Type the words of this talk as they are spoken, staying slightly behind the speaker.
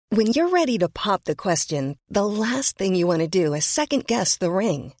When you're ready to pop the question, the last thing you want to do is second-guess the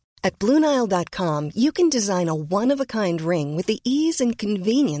ring. At BlueNile.com, you can design a one-of-a-kind ring with the ease and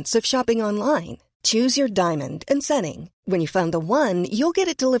convenience of shopping online. Choose your diamond and setting. When you find the one, you'll get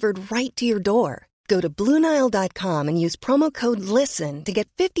it delivered right to your door. Go to BlueNile.com and use promo code LISTEN to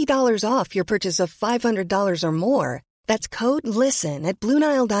get $50 off your purchase of $500 or more. That's code LISTEN at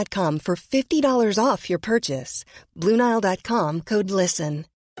BlueNile.com for $50 off your purchase. BlueNile.com, code LISTEN.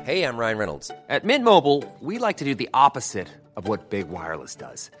 Hey, I'm Ryan Reynolds. At Mint Mobile, we like to do the opposite of what Big Wireless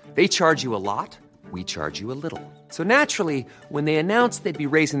does. They charge you a lot, we charge you a little. So naturally, when they announced they'd be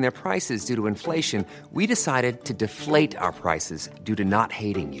raising their prices due to inflation, we decided to deflate our prices due to not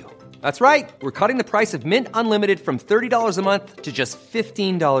hating you. That's right. We're cutting the price of Mint Unlimited from $30 a month to just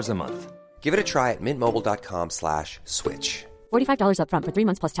 $15 a month. Give it a try at mintmobile.com/switch. $45 up front for 3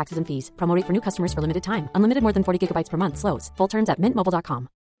 months plus taxes and fees. Promo rate for new customers for limited time. Unlimited more than 40 gigabytes per month. Slows full terms at mintmobile.com.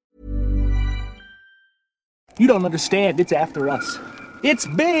 You don't understand. It's after us. It's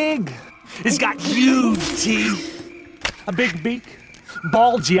big. It's got huge teeth, a big beak,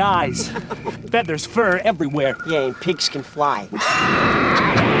 bulgy eyes, feathers, fur everywhere. Yeah, and pigs can fly.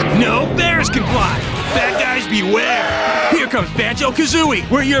 No, bears can fly. Bad guys beware. Here comes Banjo-Kazooie,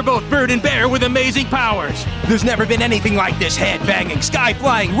 where you're both bird and bear with amazing powers. There's never been anything like this head-banging,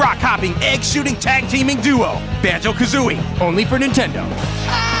 sky-flying, rock-hopping, egg-shooting, tag-teaming duo. Banjo-Kazooie, only for Nintendo.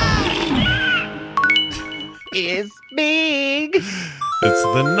 It's big. It's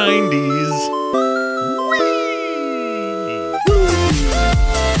the 90s.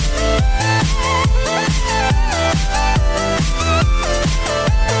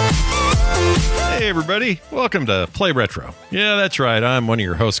 Hey everybody, welcome to Play Retro. Yeah, that's right, I'm one of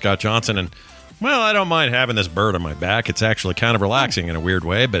your hosts, Scott Johnson, and well, I don't mind having this bird on my back. It's actually kind of relaxing in a weird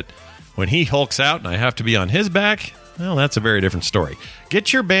way, but when he hulks out and I have to be on his back, well, that's a very different story.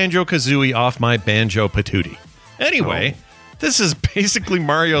 Get your Banjo-Kazooie off my Banjo-Patootie. Anyway, This is basically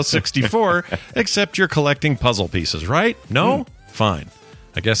Mario 64, except you're collecting puzzle pieces, right? No? Fine.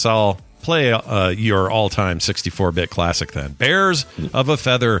 I guess I'll play your all-time 64-bit classic then. Bears of a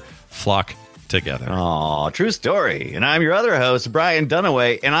Feather Flock Together. Aw, true story. And I'm your other host, Brian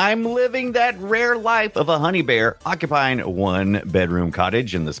Dunaway, and I'm living that rare life of a honey bear, occupying one-bedroom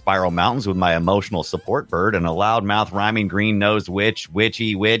cottage in the Spiral Mountains with my emotional support bird and a loudmouth rhyming green-nosed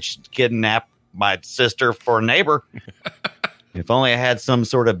witchy witch kidnapped my sister for a neighbor. If only I had some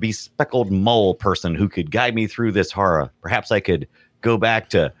sort of bespeckled mole person who could guide me through this horror. Perhaps I could go back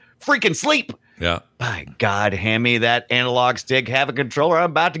to freaking sleep. Yeah. By God, hand me that analog stick, have a controller.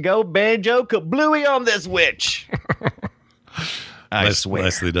 I'm about to go Banjo-Kazooie on this witch. I swear.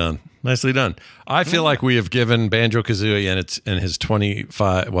 Nicely done. Nicely done. I feel like we have given Banjo-Kazooie and his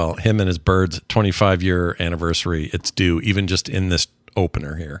 25, well, him and his bird's 25-year anniversary its due, even just in this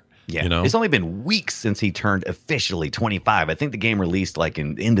opener here. Yeah, you know? It's only been weeks since he turned officially 25. I think the game released like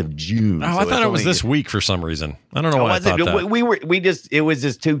in the end of June. Oh, I thought it was this week for some reason. I don't know why I thought that. It was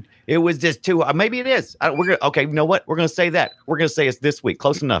just too. Maybe it is. Okay, you know what? We're gonna say that. We're gonna say it's this week.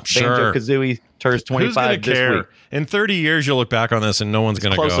 Close enough. Sure. Banjo-Kazooie turns 25 Who's gonna this care? week. In 30 years, you'll look back on this and no one's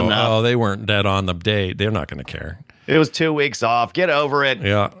going to go, enough. oh, they weren't dead on the day. They're not going to care. It was 2 weeks off. Get over it.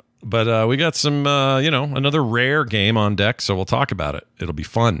 Yeah. But we got some, another rare game on deck, so we'll talk about it. It'll be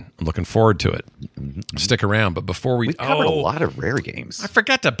fun. I'm looking forward to it. Stick around. But before we covered a lot of rare games. I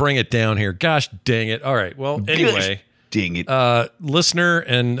forgot to bring it down here. Gosh dang it. All right. Well, anyway. Dang it. Listener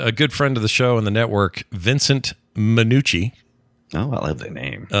and a good friend of the show and the network, Vincent Minucci. Oh, I love that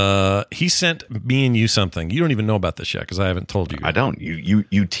name. He sent me and you something. You don't even know about this yet because I haven't told you. I don't.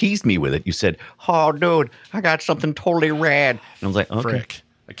 You teased me with it. You said, "Oh, dude, I got something totally rad." And I was like, "Okay." Frick.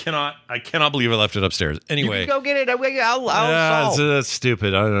 I cannot believe I left it upstairs. Anyway, you can go get it. I'll that's stupid.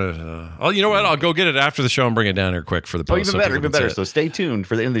 You know what? I'll go get it after the show and bring it down here quick for the post. Even better. So stay tuned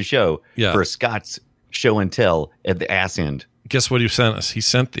for the end of the show for Scott's show and tell at the ass end. Guess what he sent us? He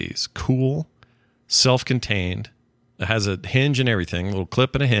sent these cool, self-contained. It has a hinge and everything, a little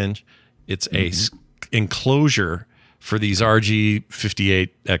clip and a hinge. It's a enclosure for these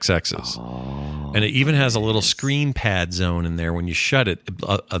RG58XXs. Oh, and it even has a little screen pad zone in there. When you shut it,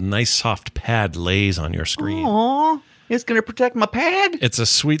 a nice soft pad lays on your screen. Aww, it's going to protect my pad? It's a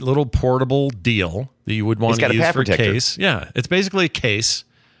sweet little portable deal that you would want to use for a case. Yeah, it's basically a case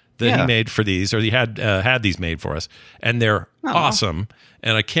that he made for these, or he had these made for us. And they're awesome.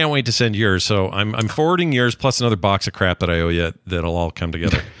 And I can't wait to send yours. So I'm forwarding yours plus another box of crap that I owe you that'll all come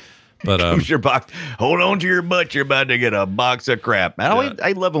together. But your box. Hold on to your butt. You're about to get a box of crap.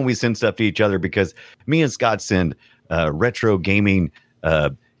 I love when we send stuff to each other because me and Scott send retro gaming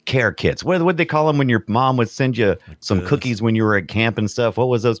care kits. What would they call them when your mom would send you some cookies when you were at camp and stuff? What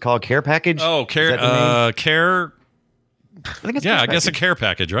was those called? Care package? Oh, care. I think it's I guess a care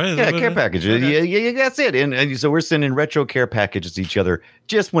package, right? Yeah, care package. Okay. Yeah, that's it. And so we're sending retro care packages to each other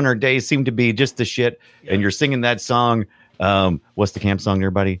just when our days seem to be just the shit. Yeah. And you're singing that song. What's the camp song,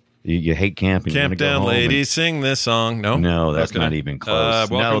 everybody? You hate camp. And Camp down, ladies, sing this song. No, that's not even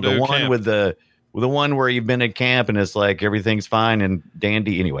close. No, the one camp. with the one where you've been at camp and it's like everything's fine and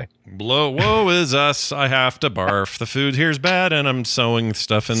dandy. Anyway, woe is us. I have to barf. The food here's bad, and I'm sewing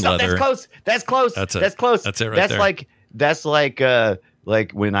stuff in leather. That's close. That's it. That's close. That's it. Right there. That's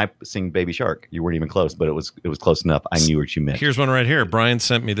like when I sing Baby Shark. You weren't even close, but it was close enough. I knew what you meant. Here's one right here. Brian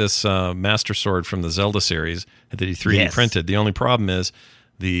sent me this Master Sword from the Zelda series that he 3D printed. The only problem is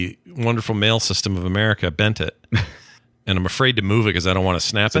the wonderful mail system of America bent it. And I'm afraid to move it because I don't want to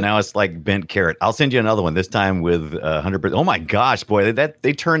snap it. So now it's like bent carrot. I'll send you another one, this time with 100%. Oh my gosh, boy,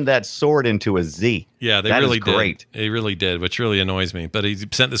 they turned that sword into a Z. Yeah, they really did. Great. They really did, which really annoys me. But he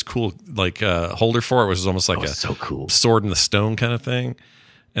sent this cool holder for it, which is almost like so cool sword in the stone kind of thing.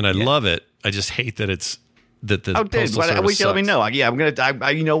 And I love it. I just hate that it's that the postal service sucks. Let me know. I'm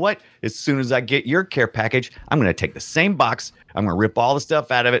gonna. You know what? As soon as I get your care package, I'm gonna take the same box. I'm gonna rip all the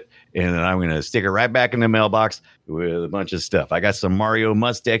stuff out of it, and then I'm gonna stick it right back in the mailbox with a bunch of stuff. I got some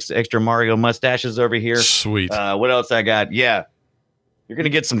extra Mario mustaches over here. Sweet. What else I got? Yeah, you're gonna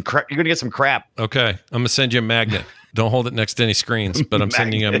get some crap. You're gonna get some crap. Okay, I'm gonna send you a magnet. Don't hold it next to any screens, but I'm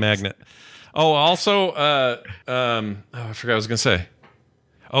sending you a magnet. Oh, also, I forgot what I was gonna say.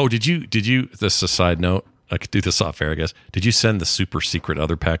 Oh, did you? This is a side note. I could do this off air, I guess. Did you send the super secret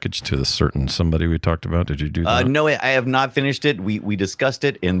other package to the certain somebody we talked about? Did you do that? No, I have not finished it. We discussed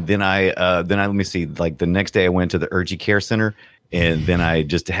it, and then I let me see. Like the next day, I went to the Urgent Care Center, and then I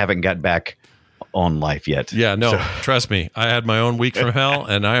just haven't got back on life yet. Yeah, no, trust me. I had my own week from hell,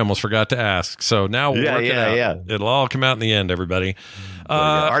 and I almost forgot to ask. So now we'll work it out. Yeah. It'll all come out in the end, everybody.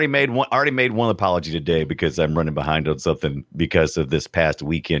 I already made one apology today because I'm running behind on something because of this past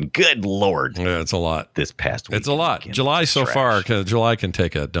weekend. Good Lord. Yeah, it's a lot. This past weekend. It's a lot. July so far, July can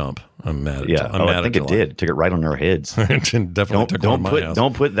take a dump. I'm mad at I think it did. Took it right on our heads. Definitely took it on my house.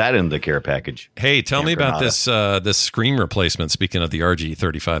 Don't put that in the care package. Hey, tell me about this screen replacement, speaking of the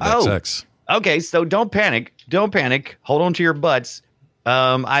RG35XX. Okay, so don't panic. Don't panic. Hold on to your butts.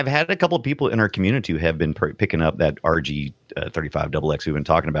 I've had a couple of people in our community who have been picking up that RG35XX we've been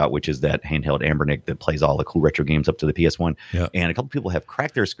talking about, which is that handheld Ambernick that plays all the cool retro games up to the PS1. Yeah. And a couple of people have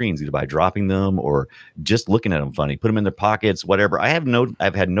cracked their screens either by dropping them or just looking at them funny, put them in their pockets, whatever.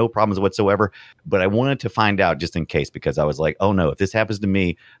 I've had no problems whatsoever, but I wanted to find out just in case, because I was like, oh no, if this happens to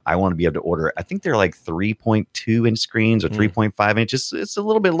me, I want to be able to order. I think they're like 3.2 inch screens or 3.5 inches. It's a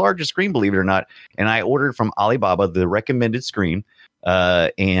little bit larger screen, believe it or not. And I ordered from Alibaba the recommended screen.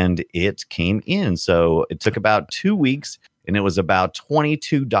 And it came in. So it took about 2 weeks and it was about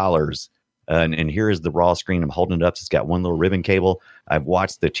 $22. And here is the raw screen. I'm holding it up. So it's got one little ribbon cable. I've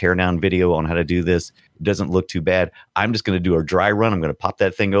watched the teardown video on how to do this. It doesn't look too bad. I'm just going to do a dry run. I'm going to pop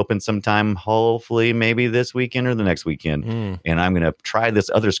that thing open sometime, hopefully maybe this weekend or the next weekend. And I'm going to try this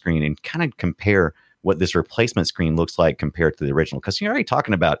other screen and kind of compare what this replacement screen looks like compared to the original. Because you're already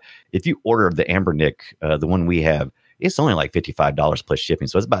talking about if you order the Ambernick, the one we have, it's only like $55 plus shipping.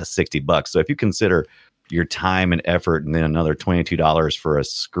 So it's about $60. So if you consider your time and effort and then another $22 for a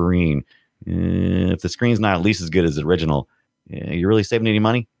screen, if the screen's not at least as good as the original, you're really saving any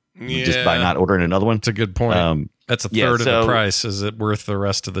money just by not ordering another one. That's a good point. That's a third of the price. Is it worth the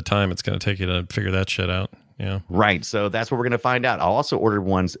rest of the time it's going to take you to figure that shit out? Yeah. Right. So that's what we're going to find out. I'll also order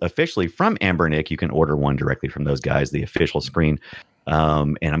ones officially from Ambernick. You can order one directly from those guys, the official screen.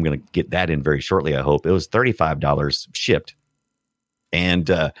 And I'm going to get that in very shortly, I hope. It was $35 shipped. And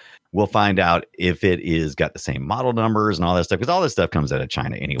we'll find out if it is got the same model numbers and all that stuff, because all this stuff comes out of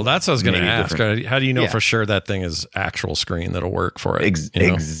China anyway. Well, that's what I was going to ask. How do you know for sure that thing is actual screen that'll work for it?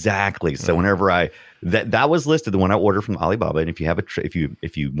 Exactly. So whenever that was listed, the one I ordered from Alibaba, and if you have if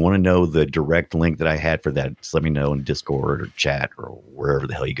you want to know the direct link that I had for that, just let me know in Discord or chat or wherever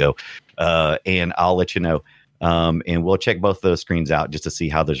the hell you go, and I'll let you know. And we'll check both those screens out just to see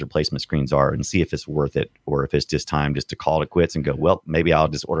how those replacement screens are and see if it's worth it or if it's just time just to call it quits and go, well, maybe I'll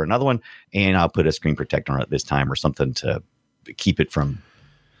just order another one and I'll put a screen protector on it this time or something to keep it from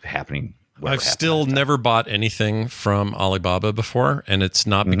happening. I've still never bought anything from Alibaba before, and it's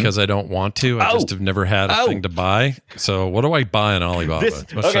not because I don't want to. I just have never had a thing to buy. So what do I buy on Alibaba?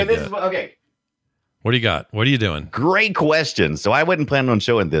 Okay. What do you got? What are you doing? Great question. So I wasn't planning on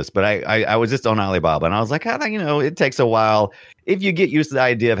showing this, but I was just on Alibaba and I was like, it takes a while. If you get used to the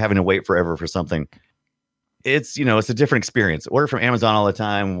idea of having to wait forever for something, it's a different experience. Order from Amazon all the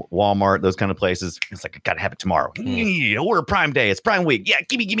time, Walmart, those kind of places. It's like, I gotta have it tomorrow. Order Prime Day. It's Prime Week. Yeah,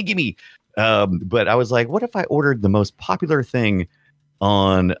 gimme. But I was like, what if I ordered the most popular thing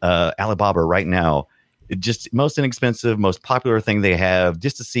on Alibaba right now? Just most inexpensive, most popular thing they have,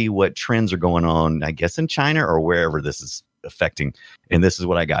 just to see what trends are going on, I guess in China or wherever this is affecting. And this is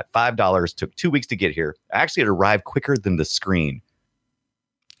what I got. $5. Took 2 weeks to get here. Actually, it arrived quicker than the screen.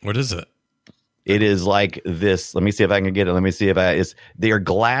 What is it? It is like this. Let me see if I can get it. Let me see if they are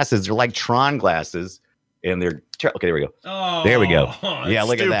glasses. They're like Tron glasses. And they're okay. There we go. Oh, there we go. Yeah,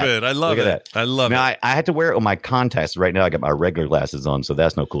 look stupid. at that. I love look it. At that. I love it. I had to wear it on my contacts. Right now, I got my regular glasses on, so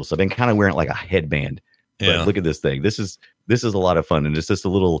that's no cool. So I've been kind of wearing it like a headband. Yeah. But look at this thing. This is a lot of fun, and it's just a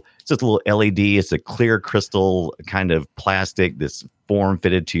little LED. It's a clear crystal kind of plastic. This form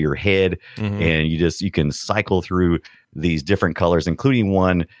fitted to your head, and you can cycle through these different colors, including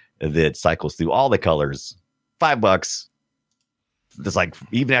one that cycles through all the colors. $5. It's like,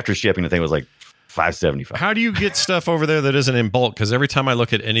 even after shipping, the thing was like $5.75. How do you get stuff over there that isn't in bulk? Because every time I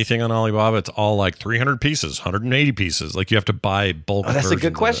look at anything on Alibaba, it's all like 300 pieces, 180 pieces. Like you have to buy bulk. Oh, that's a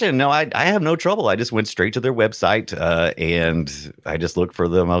good question. No, I have no trouble. I just went straight to their website and I just looked for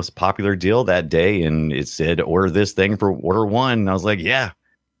the most popular deal that day, and it said order this thing for order one. And I was like, yeah,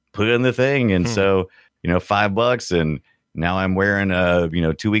 put it in the thing. And so $5, and now I'm wearing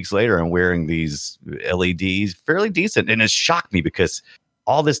 2 weeks later, I'm wearing these LEDs, fairly decent, and it shocked me because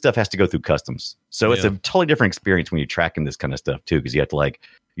all this stuff has to go through customs. So it's a totally different experience when you're tracking this kind of stuff too, because you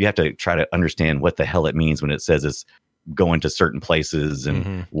have to try to understand what the hell it means when it says it's going to certain places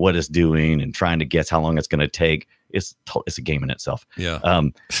and what it's doing and trying to guess how long it's going to take. It's a game in itself. Yeah.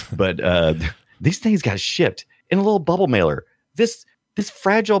 But these things got shipped in a little bubble mailer. This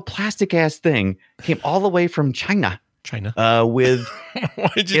fragile plastic ass thing came all the way from China. With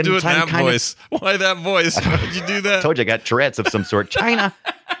why'd you do it that voice? Why that voice? Why'd you do that? I told you I got Tourette's of some sort. China.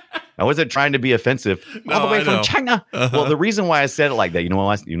 I wasn't trying to be offensive. No, all the way I from know. China. Well, the reason why I said it like that, you know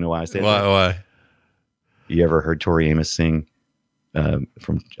why I said it? Why? You ever heard Tori Amos sing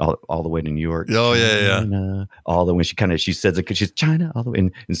from all the way to New York? Oh, China, yeah. All the way she says it because she's China all the way.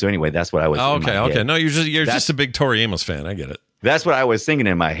 And so anyway, that's what I was. Oh, okay. Head. No, you're just a big Tori Amos fan. I get it. That's what I was singing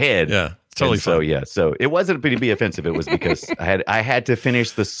in my head. Yeah. Totally fine. So it wasn't to be offensive. It was because I had to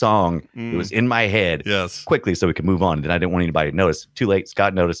finish the song. It was in my head quickly so we could move on. And I didn't want anybody to notice. Too late.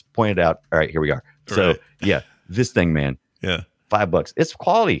 Scott noticed, pointed out. All right, here we are. So this thing, man. Yeah. $5. It's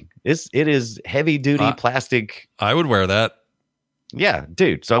quality. It is heavy duty plastic. I would wear that. Yeah,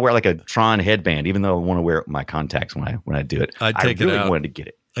 dude. So I wear like a Tron headband, even though I want to wear my contacts when I do it. I'd take I really it out. wanted to get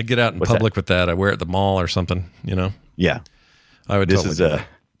it. I get out in public with that. I wear it at the mall or something. Yeah. I would. This is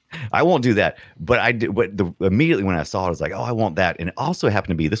I won't do that, but I did. But immediately when I saw it, I was like, "Oh, I want that." And it also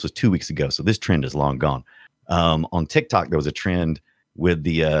happened to be this was 2 weeks ago, so this trend is long gone. On TikTok, there was a trend with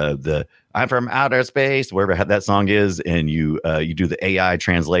the "I'm from outer space," wherever that song is, and you do the AI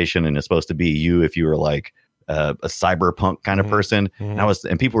translation, and it's supposed to be you if you were like a cyberpunk kind of person.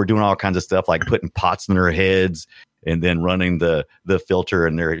 And people were doing all kinds of stuff like putting pots in their heads and then running the filter,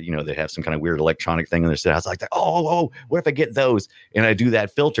 and they have some kind of weird electronic thing in their set. I was like, oh, what if I get those and I do that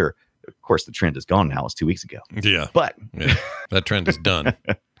filter? Of course, the trend is gone now. It's 2 weeks ago. Yeah, but that trend is done.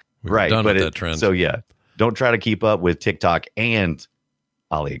 Right, done but with that trend. So don't try to keep up with TikTok and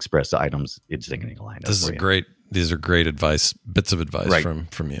AliExpress items. It's singing a line. This is great. These are great advice, bits of advice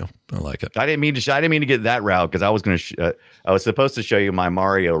from you. I like it. I didn't mean to get that route because I was going to. I was supposed to show you my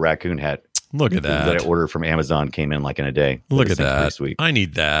Mario raccoon hat. Look at that. That I ordered from Amazon came in like in a day. Look at that. Sweet. I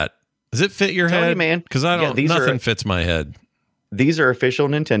need that. Does it fit your head, man? Because I don't. Nothing fits my head. These are official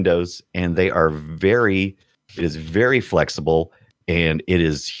Nintendos, and they are It is very flexible, and it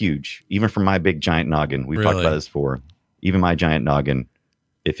is huge. Even for my big giant noggin, we've talked about this before. Even my giant noggin,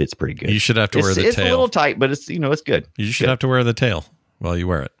 it fits pretty good. You should have to wear the tail. It's a little tight, but it's it's good. You should have to wear the tail while you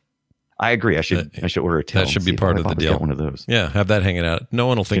wear it. I agree. I should order a tail. That should be part of the deal. One of those. Yeah, have that hanging out. No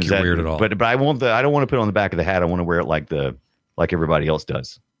one will think you're weird at all. But I don't want to put it on the back of the hat. I want to wear it like everybody else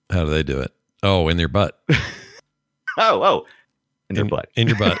does. How do they do it? Oh, in their butt. oh, in their butt. In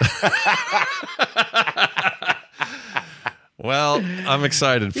your butt. Well, I'm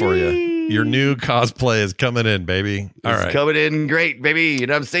excited for you. Your new cosplay is coming in, baby. All right. It's coming in great, baby.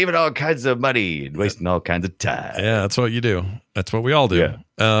 And I'm saving all kinds of money and wasting all kinds of time. Yeah, that's what you do. That's what we all do. Yeah.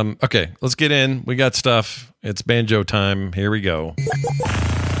 Okay, let's get in. We got stuff. It's banjo time. Here we go.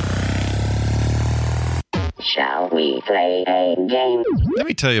 Shall we play a game? Let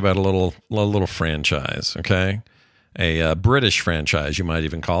me tell you about a little franchise, okay? A British franchise, you might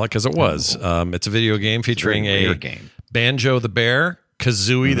even call it, because it was. It's a video game featuring a game. Banjo the bear,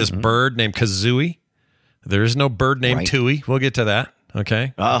 Kazooie, this bird named Kazooie. There is no bird named Tui. We'll get to that.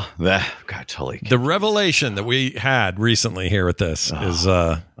 Okay. Oh, that God, totally. The revelation that we had recently here with this is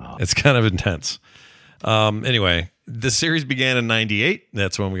it's kind of intense. Anyway, the series began in '98.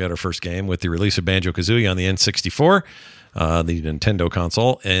 That's when we got our first game with the release of Banjo-Kazooie on the N64, the Nintendo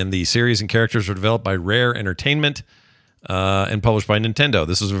console. And the series and characters were developed by Rare Entertainment and published by Nintendo.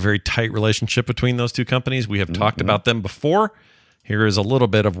 This was a very tight relationship between those two companies. We have talked about them before. Here is a little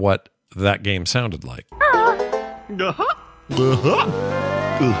bit of what that game sounded like. The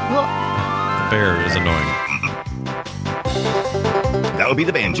bear is annoying. That would be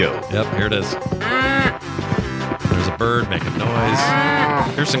the banjo. Yep, here it is. There's a bird making noise.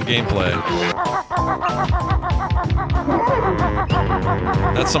 Here's some gameplay.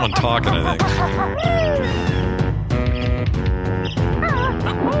 That's someone talking, I think.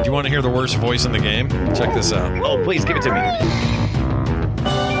 Do you want to hear the worst voice in the game? Check this out. Oh, please give it to me.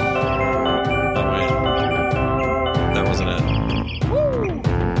 Oh, wait. That wasn't it.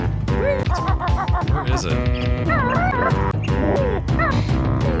 Where is it?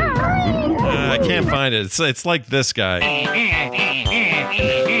 I can't find it. It's like this guy.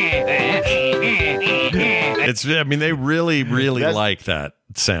 They really like that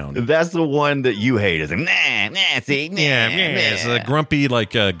sound. That's the one that you hate. It's like, it's a grumpy,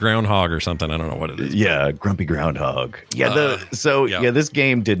 like a groundhog or something. I don't know what it is. Yeah, grumpy groundhog. Yeah, this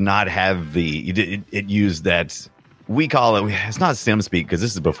game did not have it used that, we call it, it's not sim speak because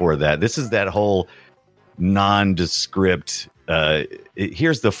this is before that. This is that whole nondescript,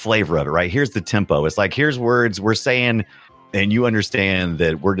 here's the flavor of it, right? Here's the tempo. It's like, here's words we're saying, and you understand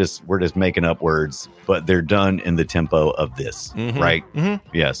that we're just making up words, but they're done in the tempo of this, right?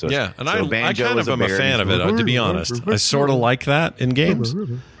 Mm-hmm. Yeah. So I kind of am a fan of it, to be honest. I sort of like that in games.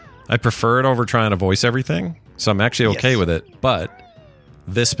 I prefer it over trying to voice everything, so I'm actually okay with it. But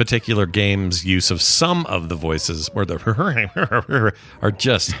this particular game's use of some of the voices, where the are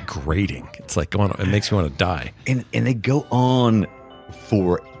just grating. It's like it makes me want to die. And they go on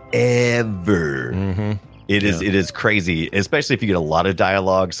forever. Mm-hmm. It is crazy, especially if you get a lot of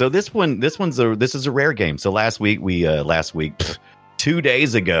dialogue. So this is a rare game. So last week, 2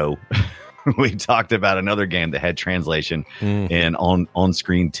 days ago, we talked about another game that had translation and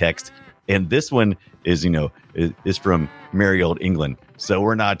on-screen text. And this one is from merry old England. So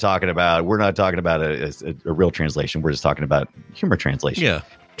we're not talking about a real translation. We're just talking about humor translation. Yeah.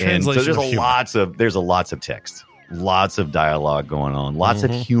 Translation. And so there's lots of text, lots of dialogue going on, lots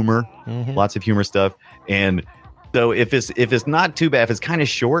of humor, lots of humor stuff. And so if it's not too bad, if it's kind of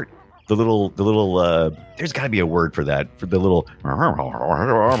short, the little there's got to be a word for that, for the little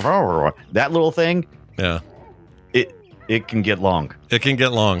that little thing. Yeah. It can get long. It's like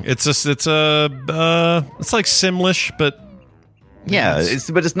Simlish, but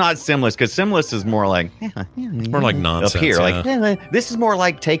it's not Simlish, because Simlish is more like it's more like nonsense up here. Like this is more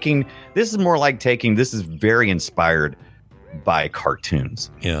like taking. This is very inspired by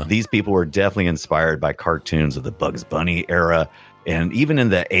cartoons. Yeah, these people were definitely inspired by cartoons of the Bugs Bunny era, and even in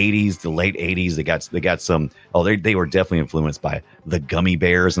the 80s, the late 80s, they got some. Oh, they were definitely influenced by the Gummy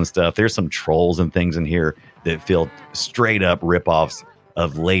Bears and stuff. There's some trolls and things in here that feel straight up ripoffs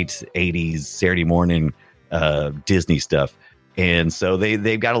of late 80s Saturday morning Disney stuff. And so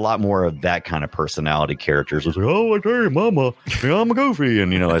they've got a lot more of that kind of personality characters. It's like, oh, hey, mama, I'm a goofy.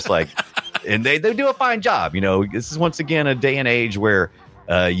 And, it's like, and they do a fine job. This is once again a day and age where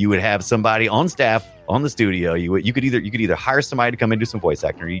you would have somebody on staff on the studio. You could either hire somebody to come and do some voice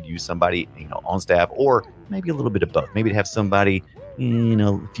acting, or you'd use somebody, on staff, or maybe a little bit of both. Maybe to have somebody,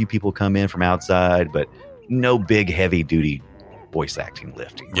 a few people come in from outside, but no big heavy duty voice acting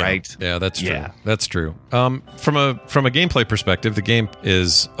lifting, right? Yeah, that's true. Yeah. That's true. From a gameplay perspective, the game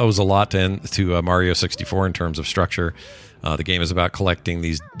owes a lot to Mario 64 in terms of structure. The game is about collecting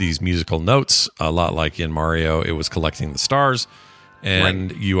these musical notes, a lot like in Mario, it was collecting the stars,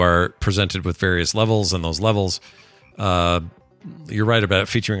 and you are presented with various levels, and those levels, you're right about it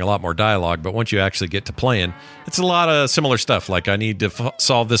featuring a lot more dialogue, but once you actually get to playing, it's a lot of similar stuff. Like, I need to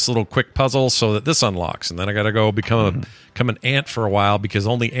solve this little quick puzzle so that this unlocks, and then I got to go become an ant for a while because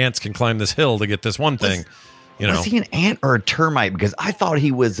only ants can climb this hill to get this one thing. Was he an ant or a termite? Because I thought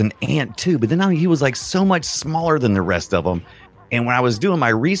he was an ant too, but then he was like so much smaller than the rest of them. And when I was doing my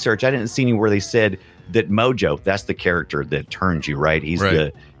research, I didn't see anywhere they said that Mojo, that's the character that turns you, right?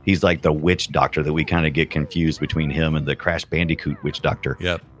 He's like the witch doctor that we kind of get confused between him and the Crash Bandicoot witch doctor.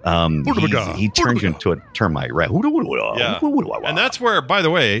 Yep. He turns you into a termite, right? Yeah. And that's where, by the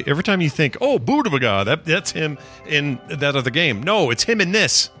way, every time you think, oh, Boodabaga, that's him in that other game. No, it's him in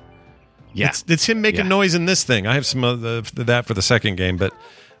this. Yeah. It's him making noise in this thing. I have some of that for the second game, but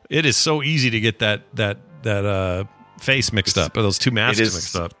it is so easy to get that face mixed up, or those two masks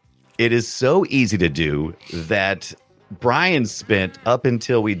mixed up. It is so easy to do that Brian spent up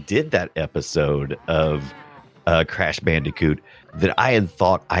until we did that episode of Crash Bandicoot that I had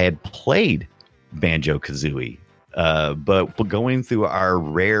thought I had played Banjo-Kazooie. But going through our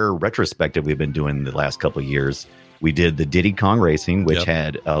rare retrospective we've been doing the last couple of years, we did the Diddy Kong Racing, which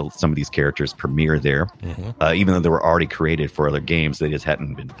had some of these characters premiere there, even though they were already created for other games. They just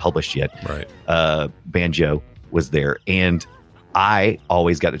hadn't been published yet. Right. Banjo was there, and I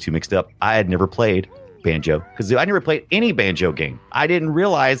always got the two mixed up. I had never played Banjo because I never played any Banjo game. I didn't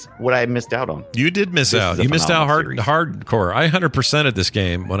realize what I missed out on. You did miss out. You missed out hardcore. I 100%ed this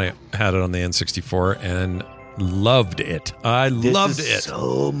game when I had it on the N64 and loved it. I loved it.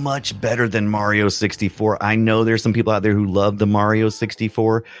 So much better than Mario 64. I know there's some people out there who love the Mario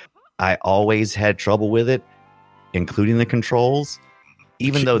 64. I always had trouble with it, including the controls.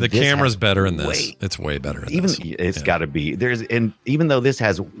 Even though the camera's better in this, it's way better in this. It's got to be. Even though this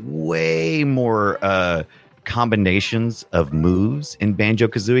has way more combinations of moves in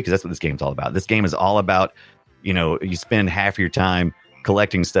Banjo-Kazooie, because that's what this game's all about. This game is all about, you spend half your time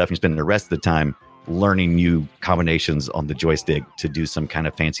collecting stuff, and you spend the rest of the time learning new combinations on the joystick to do some kind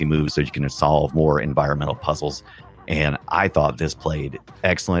of fancy moves so you can solve more environmental puzzles. And I thought this played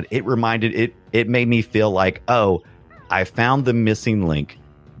excellent. It made me feel like, I found the missing link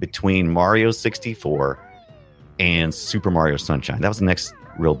between Mario 64 and Super Mario Sunshine. That was the next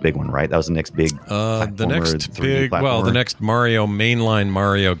real big one, right? That was the next big the next mainline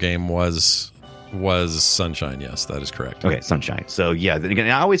Mario game was Sunshine. Yes, that is correct. Okay, Sunshine. So yeah, again,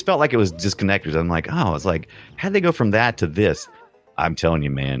 I always felt like it was disconnected. I'm like, it's like, how'd they go from that to this? I'm telling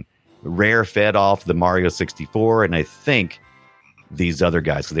you, man, Rare fed off the Mario 64, and I think these other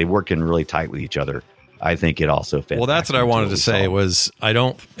guys, because they work in really tight with each other, I think it also fed. Well, that's what I wanted to say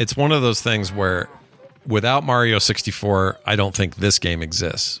it's one of those things where without Mario 64, I don't think this game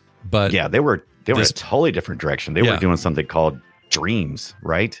exists. But yeah, they were in a totally different direction. They were doing something called Dreams,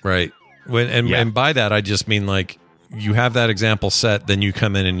 right? Right. And by that, I just mean like you have that example set, then you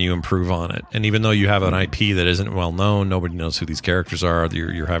come in and you improve on it. And even though you have an IP that isn't well known, nobody knows who these characters are.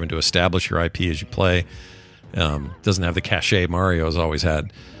 You're having to establish your IP as you play. Doesn't have the cachet Mario has always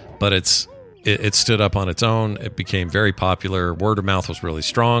had, but it stood up on its own. It became very popular. Word of mouth was really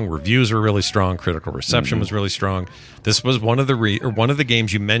strong. Reviews were really strong. Critical reception was really strong. This was one of the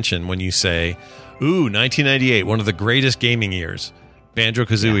games you mentioned when you say, "Ooh, 1998, one of the greatest gaming years."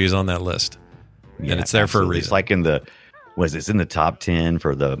 Banjo-Kazooie is on that list, and it's there for a reason. It's like in the top 10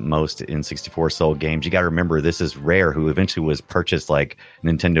 for the most N64 sold games. You got to remember, this is Rare, who eventually was purchased. Like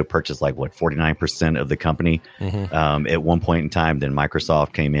Nintendo purchased 49% of the company at one point in time. Then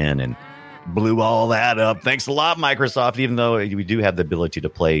Microsoft came in and blew all that up. Thanks a lot, Microsoft. Even though we do have the ability to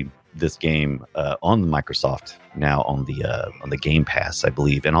play this game on Microsoft now on the Game Pass, I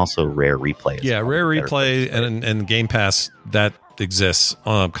believe, and also Rare Replay. Rare Replay and Game Pass that exists.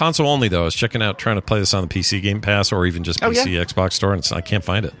 Console only though. I was checking out trying to play this on the PC Game Pass or even just PC Xbox Store, and I can't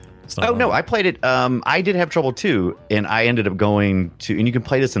find it. No, I played it. I did have trouble too, and I ended up going to, and you can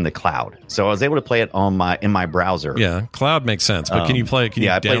play this in the cloud. So I was able to play it in my browser. Yeah, cloud makes sense. But can you play it? Can you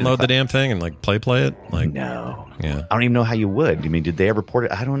download the damn thing and play it? No. Yeah. I don't even know how you would. I mean, did they ever port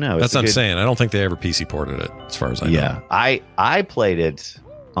it? I don't know. That's what I'm saying. I don't think they ever PC ported it, as far as I know. Yeah, I played it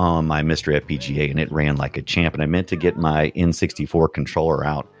on my Mr. FPGA, and it ran like a champ. And I meant to get my N64 controller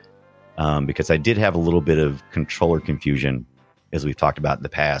out because I did have a little bit of controller confusion, as we've talked about in the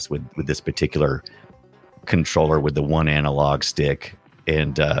past, with this particular controller with the one analog stick.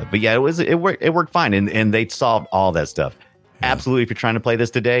 And but yeah, it worked fine, and they solved all that stuff. Yeah. Absolutely, if you're trying to play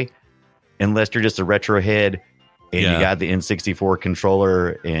this today, unless you're just a retro head and you got the N64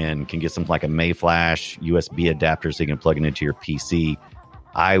 controller and can get something like a Mayflash USB adapter so you can plug it into your PC,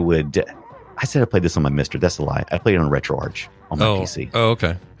 I said I played this on my Mister. That's a lie. I played it on RetroArch on my PC. Oh,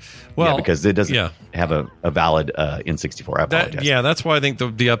 okay. Well, because it doesn't have a valid N64. I apologize. That's why I think the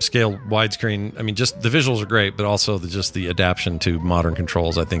upscale widescreen, I mean, just the visuals are great, but also just the adaptation to modern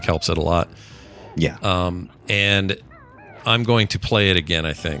controls, I think, helps it a lot. Yeah. And I'm going to play it again,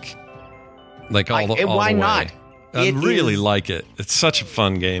 I think. Why not? I really like it. It's such a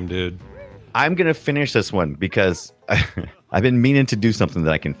fun game, dude. I'm going to finish this one because I've been meaning to do something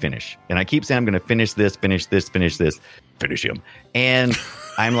that I can finish. And I keep saying I'm going to finish finish him. And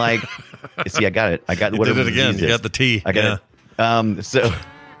I'm like, see, I got it. I got you did it again. You got the T. I got it. So,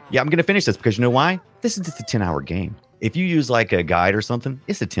 yeah, I'm going to finish this because you know why? This is just a 10-hour game. If you use like a guide or something,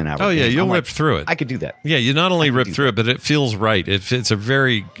 it's a 10-hour game. Oh, yeah, you'll rip through it. I could do that. Yeah, you not only rip through it, but it feels right. It's a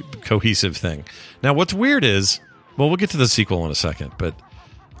very cohesive thing. Now, what's weird is, well, we'll get to the sequel in a second, but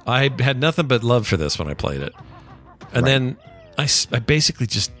I had nothing but love for this when I played it. And then I basically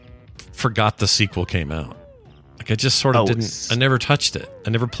just forgot the sequel came out. Like I just sort of didn't. I never touched it. I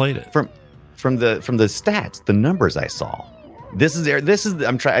never played it. From the stats, the numbers I saw. I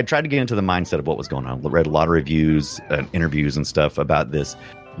tried to get into the mindset of what was going on. I read a lot of reviews, interviews, and stuff about this.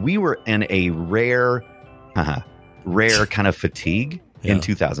 We were in a rare kind of fatigue in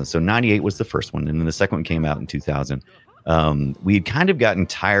 2000. So 98 was the first one, and then the second one came out in 2000. We had kind of gotten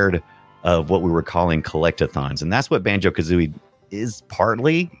tired of what we were calling collectathons, and that's what Banjo-Kazooie is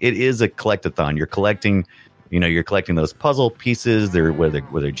partly. It is a collectathon. You're collecting those puzzle pieces. They're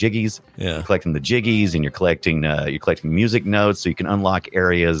jiggies. Yeah. You're collecting the jiggies, and you're collecting music notes, so you can unlock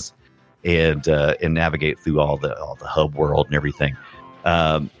areas and navigate through all the hub world and everything.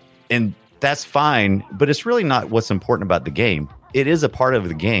 And that's fine, but it's really not what's important about the game. It is a part of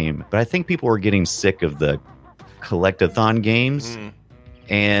the game, but I think people were getting sick of the collectathon games,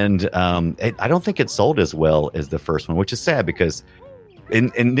 and I don't think it sold as well as the first one, which is sad because.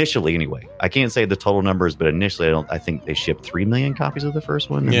 Initially, anyway, I can't say the total numbers, but initially, I think they shipped 3 million copies of the first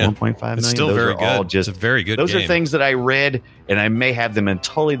one and 1.5 million. It's still those very are good. all just it's a very good Those game. are things that I read, and I may have them in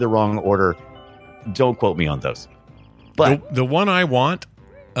totally the wrong order. Don't quote me on those. But the one I want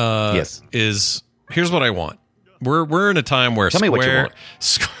is here's what I want. We're in a time where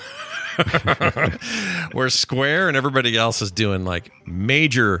where Square and everybody else is doing like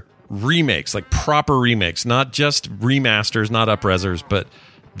major remakes, like proper remakes, not just remasters, not up-resers, but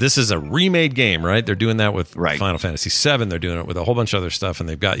this is a remade game, right? They're doing that with Final Fantasy VII. They're doing it with a whole bunch of other stuff, and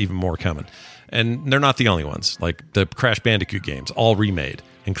they've got even more coming. And they're not the only ones. Like the Crash Bandicoot games, all remade,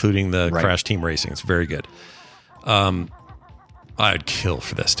 including the Crash Team Racing. It's very good. I'd kill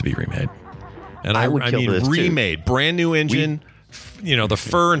for this to be remade. And I mean remade, too. Brand new engine. The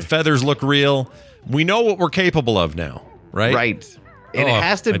fur and feathers look real. We know what we're capable of now, right? Right. And it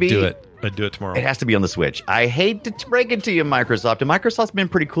has to be. I'd do it tomorrow. It has to be on the Switch. I hate to break it to you, Microsoft. And Microsoft's been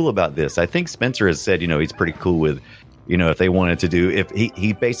pretty cool about this. I think Spencer has said, he's pretty cool with, if they wanted to do. If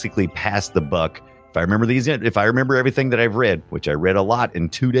he basically passed the buck. If I remember everything that I've read, which I read a lot in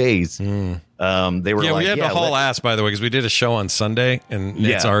 2 days, they were we had to haul ass, by the way, because we did a show on Sunday, and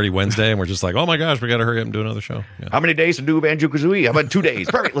it's already Wednesday, and we're just like, oh my gosh, we got to hurry up and do another show. Yeah. How many days to do Banjo-Kazooie? How about 2 days?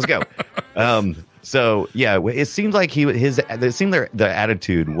 Perfect, let's go. So it seems like the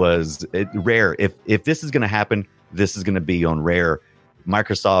attitude was Rare. If this is going to happen, this is going to be on Rare.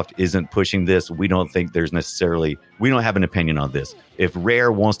 Microsoft isn't pushing this. We don't think we don't have an opinion on this. If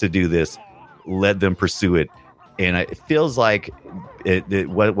Rare wants to do this, let them pursue it. And it feels like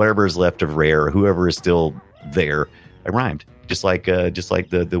whatever is left of Rare, whoever is still there, I rhymed, just like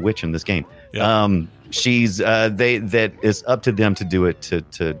the witch in this game. Yep. That is up to them to do it,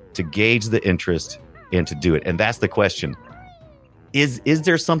 to gauge the interest and to do it. And that's the question. Is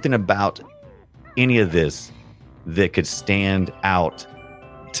there something about any of this that could stand out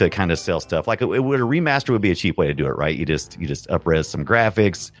to kind of sell stuff? Like a remaster would be a cheap way to do it, right? You just up-res some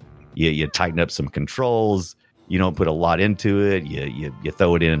graphics, you tighten up some controls, you don't put a lot into it, you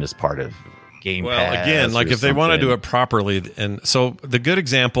throw it in as part of Game Pass. Well, again, like if they want to do it properly, and so the good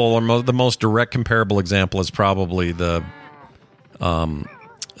example, or the most direct comparable example, is probably the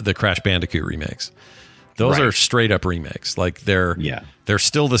Crash Bandicoot remakes. Those are straight up remakes. Like they're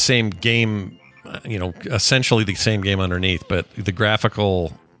still the same game, essentially the same game underneath, but the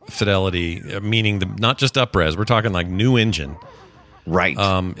graphical fidelity, meaning not just up-res, we're talking like new engine,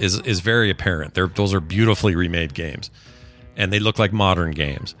 is very apparent. Those are beautifully remade games, and they look like modern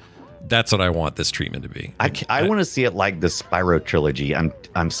games. That's what I want this treatment to be. I want to see it like the Spyro trilogy.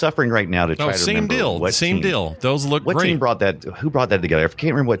 I'm suffering right now to try to remember same deal. Those look great. What team brought that? Who brought that together? I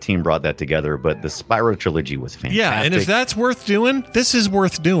can't remember what team brought that together, but the Spyro trilogy was fantastic. Yeah, and if that's worth doing, this is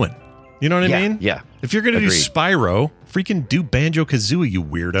worth doing. You know what I mean? Yeah. If you're going to do Spyro, freaking do Banjo-Kazooie, you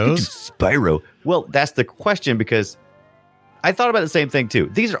weirdos. Spyro. Well, that's the question, because I thought about the same thing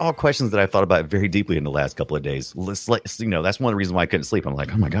too. These are all questions that I've thought about very deeply in the last couple of days. That's one of the reasons why I couldn't sleep. I'm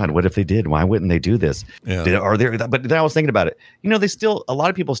like, oh my God, what if they did? Why wouldn't they do this? Yeah. But then I was thinking about it. A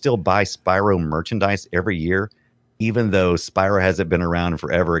lot of people still buy Spyro merchandise every year, even though Spyro hasn't been around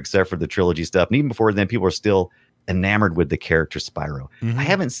forever, except for the trilogy stuff. And even before then, people are still enamored with the character Spyro. Mm-hmm. I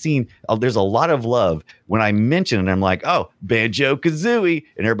haven't seen, there's a lot of love when I mention it. I'm like, oh, Banjo-Kazooie.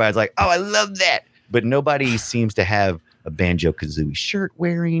 And everybody's like, oh, I love that. But nobody seems to have a Banjo-Kazooie shirt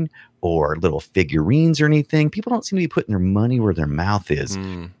wearing or little figurines or anything. People don't seem to be putting their money where their mouth is.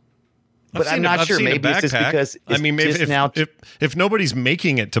 But I'm not sure. Maybe it's just because if nobody's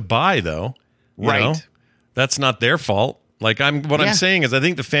making it to buy, though, you know, that's not their fault. Like I'm saying is I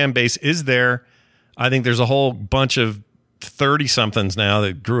think the fan base is there. I think there's a whole bunch of 30-somethings now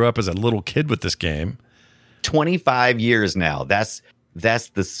that grew up as a little kid with this game. 25 years now. That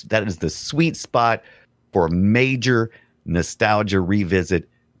is the sweet spot for a major nostalgia revisit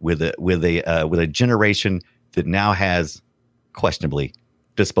with a generation that now has questionably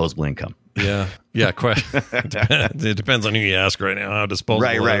disposable income. Yeah. It depends on who you ask right now how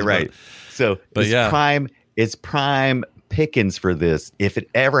disposable Right. So but it's prime pickings for this. If it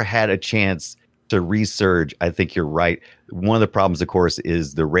ever had a chance to resurge, I think you're right. One of the problems, of course,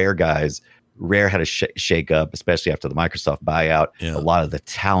 is the Rare guys. Rare had a shake up, especially after the Microsoft buyout. Yeah. A lot of the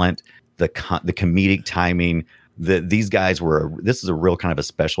talent, the comedic timing. These guys this is a real kind of a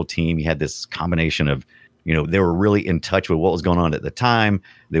special team. You had this combination of, they were really in touch with what was going on at the time.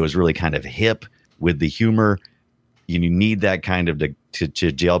 They was really kind of hip with the humor. You need that kind of to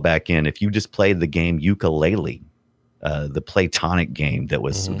gel back in. If you just played the game Ukulele, the Platonic game that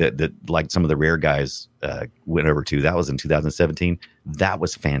was that like some of the Rare guys went over to, that was in 2017. That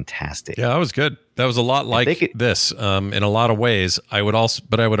was fantastic. Yeah, that was good. That was a lot like this in a lot of ways. I would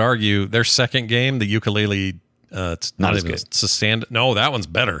argue their second game, the Ukulele, it's not as good. It's a stand. No, that one's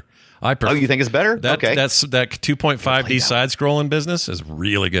better. You think it's better? Okay. That 2.5D side-scrolling business is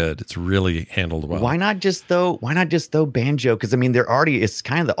really good. It's really handled well. Why not just throw Banjo? Because they're already. It's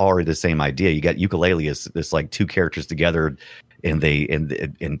kind of already the same idea. You got Ukulele is this like two characters together,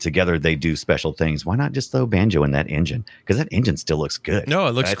 and together they do special things. Why not just throw Banjo in that engine? Because that engine still looks good. No,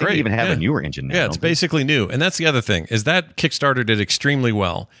 it looks great. I think they even have a newer engine now. Yeah, it's basically new. And that's the other thing, is that Kickstarter did extremely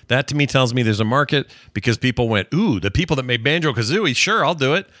well. That to me tells me there's a market because people went, ooh, the people that made Banjo-Kazooie, sure, I'll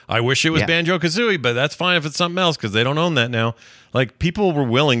do it. I wish it was Banjo-Kazooie, but that's fine if it's something else because they don't own that now. Like, people were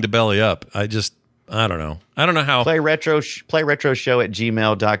willing to belly up. I don't know. I don't know how. Play retro show at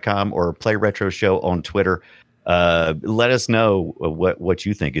gmail.com or Play Retro Show on Twitter. Let us know what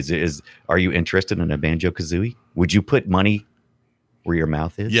you think. Are you interested in a Banjo-Kazooie? Would you put money where your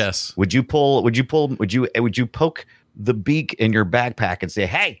mouth is? Yes. Would you poke the beak in your backpack and say,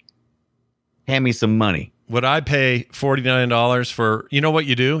 "Hey, hand me some money"? Would I pay $49 for? You know what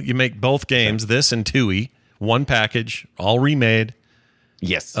you do? You make both games, this and Tui, one package, all remade.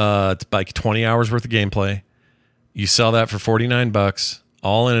 Yes. It's like 20 hours worth of gameplay. You sell that for $49.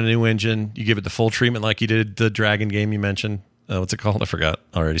 All in a new engine. You give it the full treatment like you did the Dragon game you mentioned. What's it called? I forgot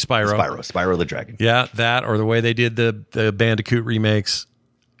already. Spyro the Dragon. Yeah, that or the way they did the Bandicoot remakes.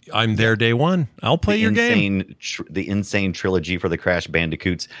 I'm there day one. I'll play your game. The insane trilogy for the Crash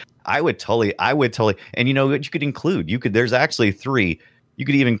Bandicoots. I would totally. And you know what you could include? There's actually 3. You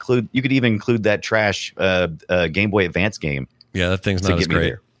could even include that trash Game Boy Advance game. Yeah, that thing's not as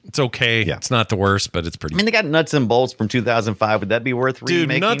great. It's okay. Yeah. It's not the worst, but it's pretty. They got Nuts and Bolts from 2005. Would that be worth remaking?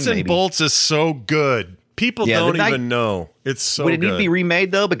 Dude, Nuts and Bolts is so good. People don't even know. It's so good. Would it need to be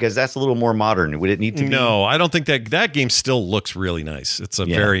remade, though? Because that's a little more modern. Would it need to be? No, I don't think that game still looks really nice. It's a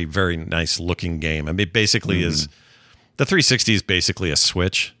very, very nice looking game. It basically is. The 360 is basically a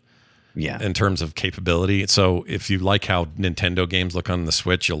Switch. Yeah. In terms of capability. So if you like how Nintendo games look on the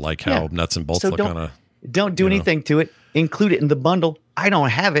Switch, you'll like how Nuts and Bolts look on a. Don't do anything to it. Include it in the bundle. I don't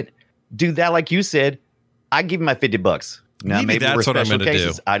have it. Do that like you said. I give you my $50. Now maybe that's what I'm going to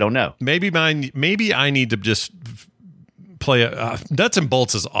do. I don't know. Maybe I need to just play Nuts and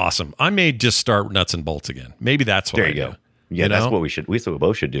Bolts is awesome. I may just start Nuts and Bolts again. Maybe that's what there you go. Yeah, that's what we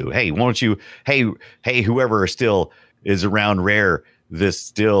both should do. Hey, why don't you? Hey, whoever still is around Rare, this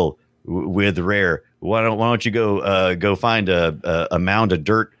still with Rare. Why don't you go find a mound of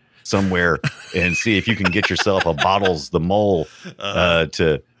dirt somewhere and see if you can get yourself a Bottles the Mole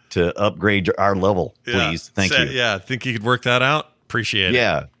to upgrade our level, please. Thank you. Yeah, think you could work that out? Appreciate it.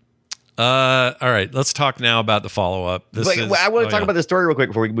 Yeah. All right, let's talk now about the follow-up. I want to talk about the story real quick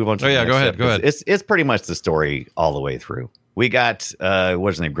before we move on to the next go ahead. step, Go ahead. It's pretty much the story all the way through. We got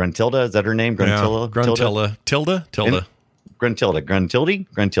what's her name? Gruntilda? Is that her name? Gruntilda.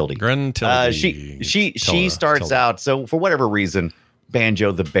 She starts out, so for whatever reason,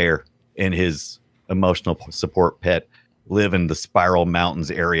 Banjo the bear and his emotional support pet live in the Spiral Mountains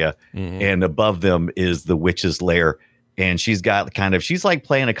area, and above them is the witch's lair. And she's got she's like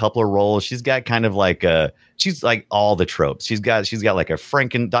playing a couple of roles. She's got kind of like she's like all the tropes. She's got like a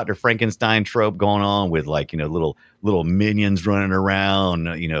Dr. Frankenstein trope going on with little minions running around,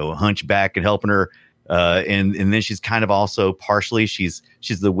 hunchback and helping her. And then she's kind of also partially she's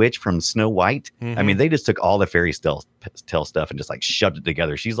the witch from Snow White. I mean, they just took all the fairy tale stuff and just like shoved it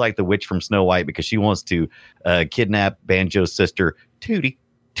together. She's like the witch from Snow White because she wants to kidnap Banjo's sister, Tutti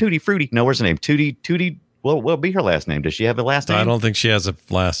Frutti. No, where's her name? Tutti. What'll be her last name? Does she have a last name? I don't think she has a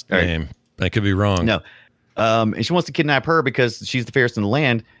last name. I could be wrong. No. And she wants to kidnap her because she's the fairest in the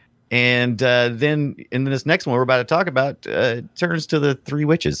land. And then in this next one we're about to talk about, turns to the three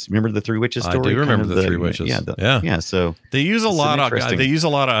witches. Remember the three witches story? I do remember the three witches. Yeah. So they use a lot of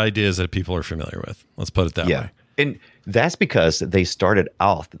ideas that people are familiar with. Let's put it that way. And that's because they started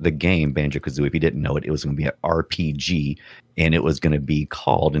off the game Banjo-Kazooie. If you didn't know it, it was going to be an RPG, and it was going to be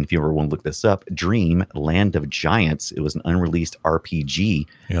called, and if you ever want to look this up, Dream Land of Giants. It was an unreleased RPG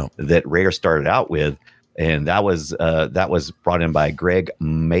that Rare started out with. And that was brought in by Greg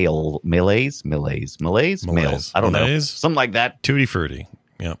Malaise. I don't know, something like that. Tutti Frutti,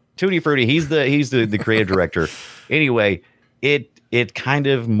 yeah. Tutti Frutti. He's the creative director. Anyway, it kind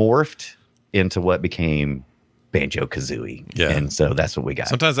of morphed into what became Banjo-Kazooie. Yeah, and so that's what we got.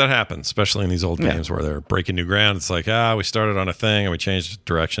 Now that happens, especially in these old games where they're breaking new ground. It's like we started on a thing and we changed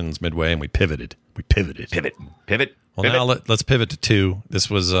directions midway and we pivoted. Pivot. Well, now let's pivot to 2. This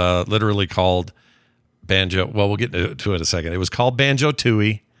was literally called Banjo. Well, we'll get to it in a second. It was called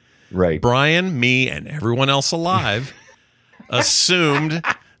Banjo-Tooie. Right. Brian, me, and everyone else alive assumed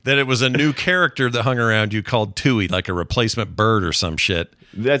that it was a new character that hung around you called Tooie, like a replacement bird or some shit.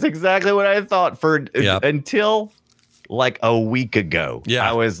 That's exactly what I thought until like a week ago. Yeah.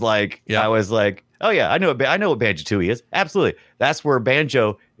 I was like, oh yeah, I know what Banjo-Tooie is. Absolutely. That's where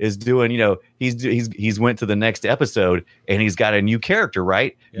Banjo is doing, he's went to the next episode and he's got a new character,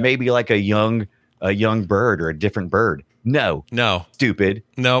 right? Yeah. Maybe like a young bird or a different bird. No. Stupid.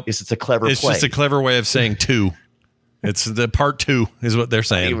 No. It's a clever play. It's just a clever way of saying 2. It's the part 2 is what they're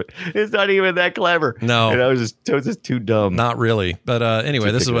saying. It's not even that clever. No. It was just too dumb. Not really. But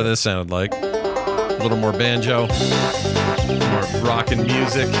anyway, this is what this sounded like. A little more banjo. More rockin'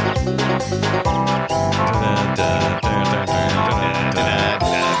 music.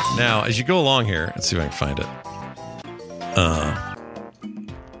 Now, as you go along here, let's see if I can find it.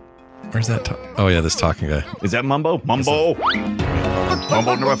 Where's that? Oh, yeah, this talking guy. Is that Mumbo? Mumbo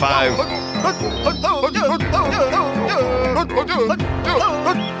number 5.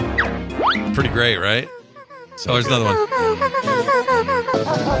 Pretty great, right? So there's another one.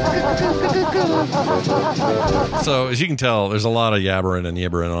 So as you can tell, there's a lot of yabbering and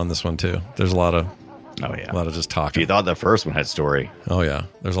yibbering on this one too. There's a lot of just talking. You thought the first one had story. Oh yeah,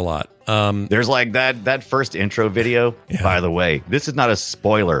 there's a lot. There's like that first intro video. Yeah. By the way, this is not a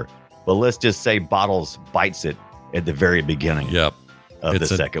spoiler, but let's just say Bottles bites it at the very beginning. Yep. Of the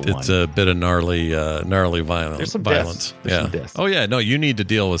second one. It's a bit of gnarly violence. There's some violence. Some deaths. Oh yeah, no, you need to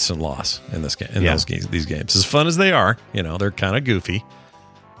deal with some loss in this game. These games, as fun as they are, they're kind of goofy.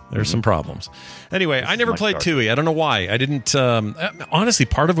 There's some problems. Anyway, I never played Tooie. I don't know why. I didn't. Honestly,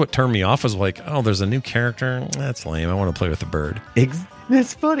 part of what turned me off was like, oh, there's a new character. That's lame. I want to play with the bird.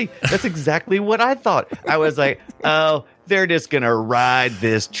 That's funny. That's exactly what I thought. I was like, oh, they're just going to ride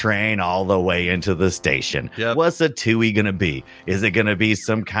this train all the way into the station. Yep. What's a Tooie going to be? Is it going to be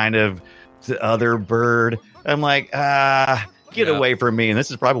some kind of other bird? I'm like, get away from me. And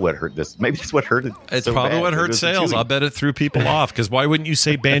this is probably what hurt this. Maybe that's what hurt it. It's so probably what hurt sales. I'll bet it threw people off. Because why wouldn't you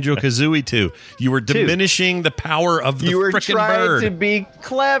say Banjo-Kazooie 2? You were diminishing the power of the frickin' bird. You were trying to be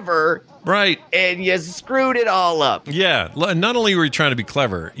clever. Right. And you screwed it all up. Yeah. Not only were you trying to be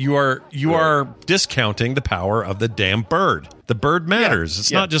clever, you are discounting the power of the damn bird. The bird matters.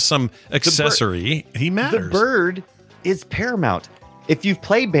 It's not just some accessory. He matters. The bird is paramount. If you've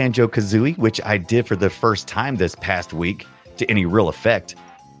played Banjo-Kazooie, which I did for the first time this past week to any real effect,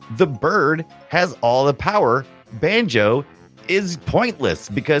 the bird has all the power. Banjo is pointless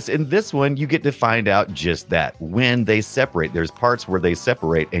because in this one you get to find out just that when they separate. There's parts where they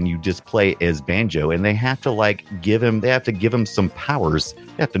separate and you just play as Banjo, and they have to give him some powers.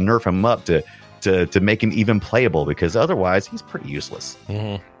 They have to nerf him up to make him even playable, because otherwise he's pretty useless.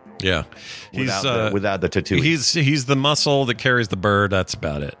 Mm-hmm. Yeah, without the tattoo. He's the muscle that carries the bird. That's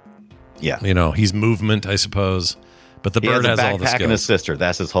about it. Yeah, he's movement, I suppose. But the bird has all the skills. Backpack and a sister.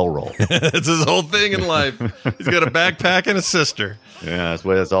 That's his whole role. That's his whole thing in life. He's got a backpack and a sister. Yeah,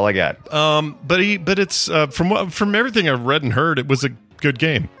 that's all I got. But it's from everything I've read and heard, it was a good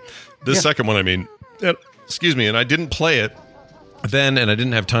game. This second one, I mean, excuse me, and I didn't play it then, and I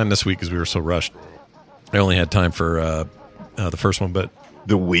didn't have time this week because we were so rushed. I only had time for the first one, but.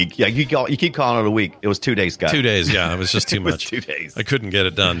 The week. Yeah, you keep calling it a week. It was 2 days, guys. 2 days, yeah. It was just too much. 2 days. I couldn't get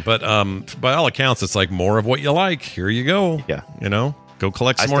it done. But by all accounts, it's like more of what you like. Here you go. Yeah. Go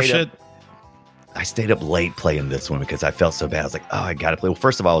collect some more shit. I stayed up late playing this one because I felt so bad. I was like, oh, I got to play. Well,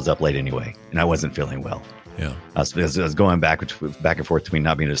 first of all, I was up late anyway, and I wasn't feeling well. Yeah. I was going back and forth between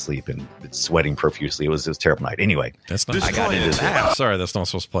not being able to sleep and sweating profusely. It was a terrible night. Anyway, that's not. I got into that. Sorry, that's not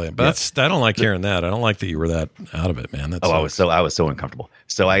supposed to play it. But I don't like hearing that. I don't like that you were that out of it, man. I was so uncomfortable.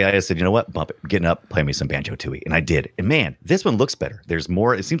 So I said, you know what? Bump it. Getting up, play me some Banjo-Tooie, and I did. And man, this one looks better. There's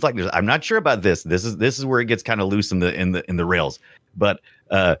more. It seems like I'm not sure about this. This is where it gets kind of loose in the rails. But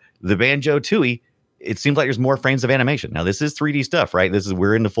the Banjo-Tooie, it seems like there's more frames of animation. Now this is 3D stuff, right?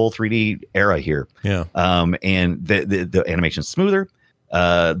 We're in the full 3D era here. Yeah. And the animation's smoother.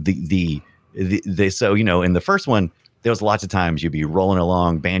 So you know, in the first one, there was lots of times you'd be rolling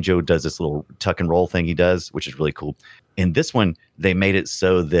along. Banjo does this little tuck and roll thing he does, which is really cool. In this one, they made it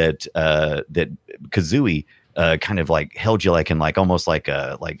so that that Kazooie kind of like held you almost like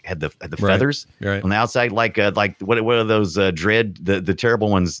had the feathers right. on the outside, like what are those dread the terrible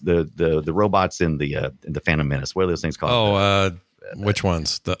ones, the robots in the Phantom Menace? What are those things called? Which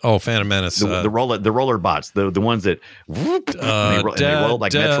ones? Phantom Menace. The roller bots, the ones that whoop, and they roll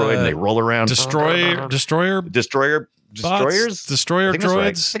like Metroid and they roll around. Destroyer Destroyers, Destroyer droids. Right.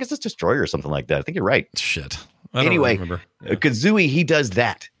 I think it's just Destroyer or something like that. I think you're right. Shit. Anyway, remember. Yeah. Kazooie, he does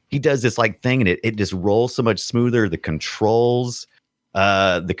that. He does this like thing, and it just rolls so much smoother. The controls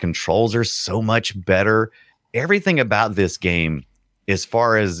are so much better. Everything about this game, as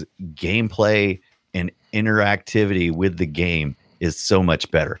far as gameplay and interactivity with the game, is so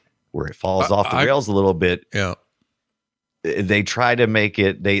much better. Where it falls off the rails a little bit. Yeah. They try to make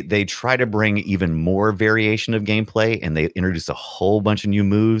it. They try to bring even more variation of gameplay, and they introduce a whole bunch of new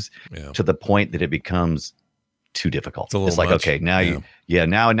moves to the point that it becomes too difficult. It's like much. Okay, now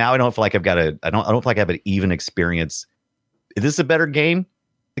now I don't feel like I don't feel like I have an even experience. Is this a better game?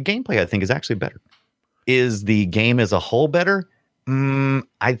 The gameplay I think is actually better. Is the game as a whole better?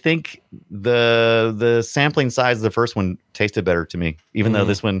 I think the sampling size of the first one tasted better to me, even though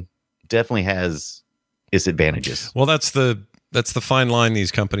this one definitely has its advantages. Well, that's the fine line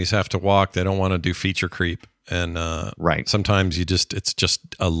these companies have to walk. They don't want to do feature creep. And right. Sometimes it's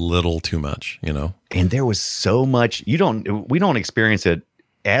just a little too much, you know. And there was so much. We don't experience it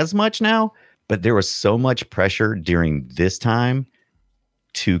as much now, but there was so much pressure during this time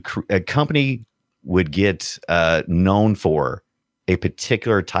to a company would get known for a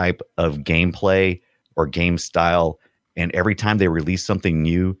particular type of gameplay or game style, and every time they release something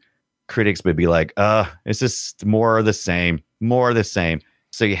new, critics would be like, it's just more of the same.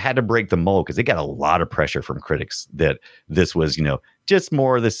 So you had to break the mold because they got a lot of pressure from critics that this was, you know, just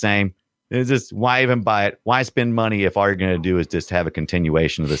more of the same. It's just, why even buy it? Why spend money if all you're going to do is just have a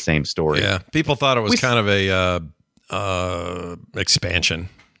continuation of the same story? Yeah, people thought it was kind of a expansion,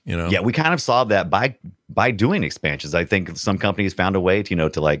 you know? Yeah, we kind of saw that by doing expansions. I think some companies found a way to, you know,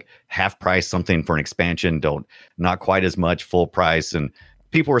 to like half price something for an expansion, not quite as much full price. And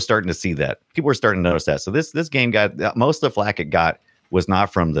people were starting to see that. People were starting to notice that. So this game got most of the flack it got was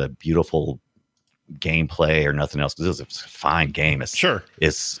not from the beautiful gameplay or nothing else, because it was a fine game. It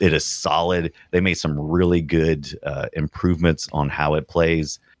is solid. They made some really good improvements on how it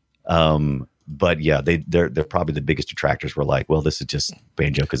plays. But yeah, they're probably the biggest detractors were like, well, this is just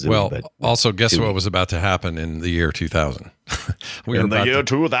Banjo-Kazooie. Well, but also guess what was about to happen in the year 2000? In the year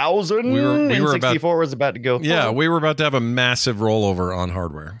 2000, we were 64 was about to go. Yeah, we were about to have a massive rollover on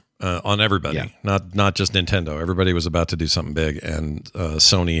hardware. On everybody, not just Nintendo. Everybody was about to do something big, and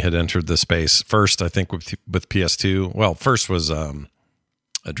Sony had entered the space first. I think with PS2. Well, first was a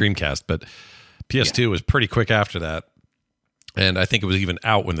Dreamcast, but PS2 was pretty quick after that, and I think it was even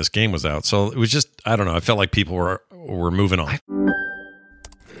out when this game was out. So it was just, I don't know. I felt like people were moving on.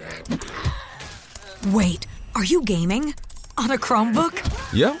 Wait, are you gaming on a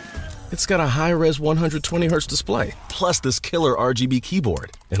Chromebook? Yep. It's got a high-res 120Hz display, plus this killer RGB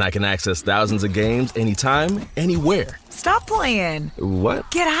keyboard. And I can access thousands of games anytime, anywhere. Stop playing.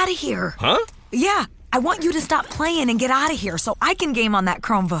 What? Get out of here. Huh? Yeah, I want you to stop playing and get out of here so I can game on that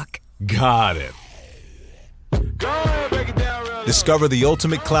Chromebook. Got it. Discover the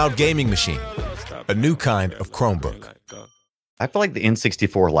ultimate cloud gaming machine, a new kind of Chromebook. I feel like the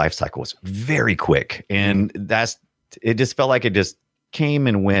N64 life cycle was very quick, and it just felt like it just came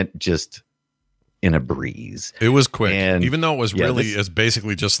and went just in a breeze. It was quick, and even though it was it's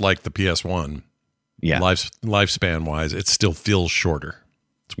basically just like the PS1. Yeah, lifespan wise, it still feels shorter.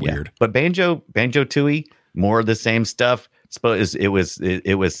 It's weird. But Banjo-Tooie, more of the same stuff. It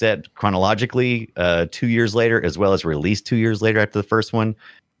was set chronologically 2 years later, as well as released 2 years later after the first one.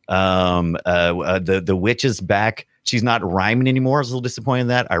 The witch is back. She's not rhyming anymore. I was a little disappointed in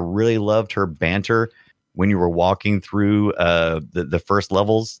that. I really loved her banter when you were walking through the first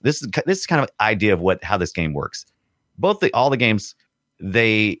levels. This is kind of idea of how this game works. All the games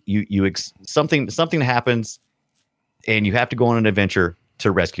something happens, and you have to go on an adventure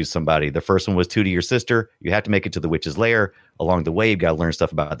to rescue somebody. The first one was Tootie, your sister. You have to make it to the witch's lair. Along the way, you've got to learn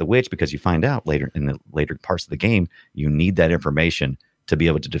stuff about the witch, because you find out later in the later parts of the game, you need that information to be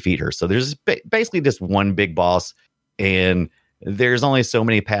able to defeat her. So there's basically just one big boss, and there's only so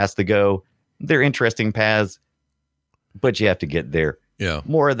many paths to go. They're interesting paths, but you have to get there. Yeah.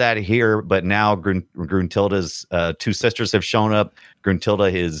 More of that here, but now Gruntilda's two sisters have shown up.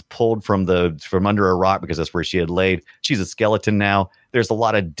 Gruntilda is pulled from under a rock because that's where she had laid. She's a skeleton now. There's a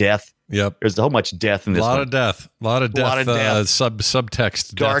lot of death. Yep. There's so much death in this. A lot of death.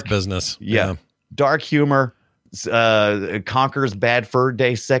 Subtext dark death business. Yeah. Dark humor. Conquers bad fur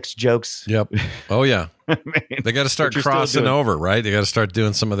day sex jokes. Yep. Oh yeah. They got to start crossing over, right? They got to start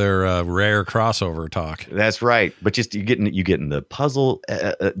doing some of their rare crossover talk. That's right. But just you getting the puzzle,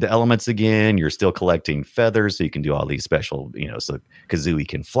 the elements again. You're still collecting feathers, so you can do all these special. So Kazooie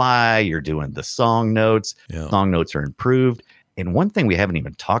can fly. You're doing the song notes. Yeah. Song notes are improved. And one thing we haven't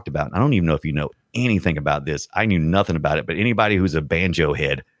even talked about. I don't even know if you know anything about this. I knew nothing about it. But anybody who's a banjo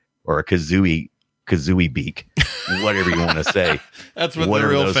head or a Kazooie beak, whatever you want to say. That's what the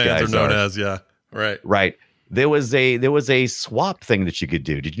real fans are known as. Yeah. Right. There was a swap thing that you could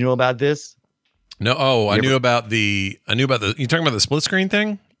do. Did you know about this? No. Oh, I knew about the. You talking about the split screen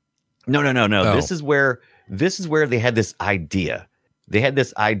thing? No. Oh. This is where they had this idea. They had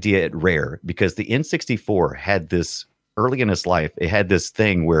this idea at Rare because the N64 had this early in its life. It had this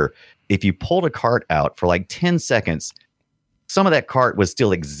thing where if you pulled a cart out for like 10 seconds, some of that cart would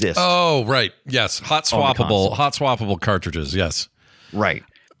still exist. Oh, right. Yes. Hot swappable cartridges. Yes. Right.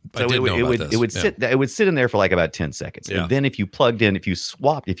 So it would sit in there for like about 10 seconds. Yeah. And then if you plugged in, if you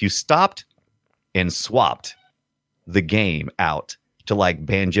stopped and swapped the game out to like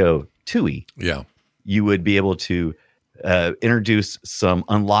Banjo-Tooie, yeah, you would be able to introduce some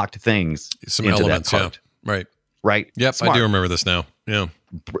unlocked things into elements, that cart. Yeah. Right. Yep. Smart. I do remember this now. Yeah.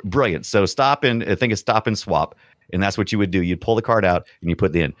 Brilliant. So stop and swap. And that's what you would do. You'd pull the card out and you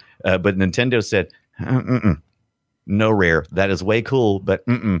put it in. But Nintendo said, no, Rare. That is way cool, but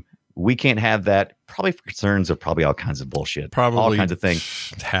we can't have that. Probably for concerns of all kinds of bullshit. Probably all kinds of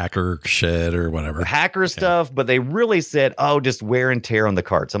things. Hacker shit or whatever. Hacker stuff. But they really said, just wear and tear on the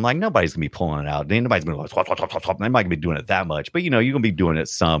carts. I'm like, nobody's going to be pulling it out. Nobody's going to swap. They're not going to be doing it that much. But, you're going to be doing it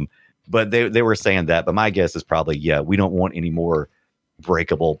some. But they were saying that. But my guess is probably, we don't want any more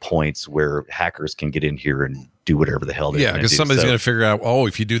breakable points where hackers can get in here and do whatever the hell they want to do. Because somebody's going to figure out,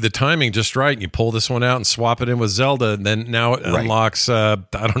 if you do the timing just right and you pull this one out and swap it in with Zelda, and then now it unlocks, I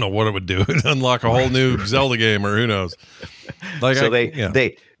don't know what it would do. It would unlock a whole new Zelda game, or who knows. So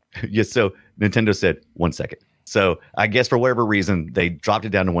Nintendo said 1 second. So I guess for whatever reason, they dropped it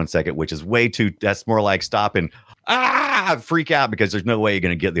down to 1 second, which is way too, that's more like stop and freak out because there's no way you're going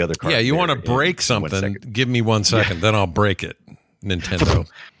to get the other card. Yeah, you want to break something, give me 1 second, then I'll break it. Nintendo.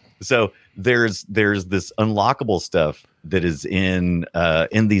 So there's this unlockable stuff that is in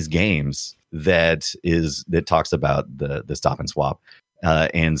these games that talks about the stop and swap,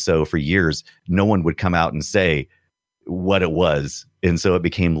 and so for years no one would come out and say what it was, and so it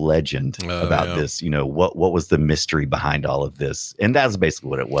became legend about this. What was the mystery behind all of this, and that's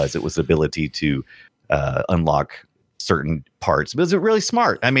basically what it was. It was the ability to unlock certain parts. But it was really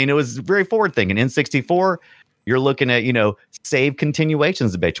smart. I mean, it was very forward thinking. In N64. You're looking at, save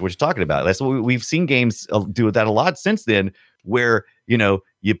continuations, what you're talking about. That's what we've seen games do that a lot since then, where, you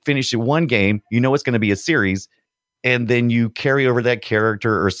finish one game, it's going to be a series, and then you carry over that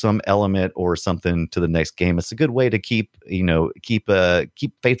character or some element or something to the next game. It's a good way to keep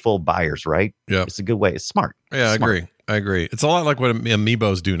faithful buyers, right? Yeah. It's a good way. It's smart. Yeah, Smart. I agree. It's a lot like what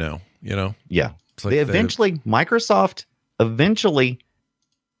Amiibos do now, Yeah. Like Microsoft eventually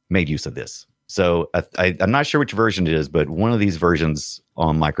made use of this. So I'm not sure which version it is, but one of these versions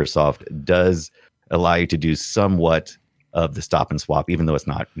on Microsoft does allow you to do somewhat of the stop and swap, even though it's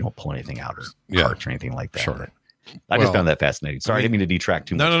not pull anything out or carts or anything like that. Sure. I just found that fascinating. Sorry, I didn't mean to detract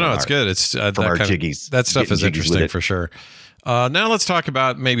too much. No, it's good. It's from our jiggies. That stuff is interesting for sure. Now let's talk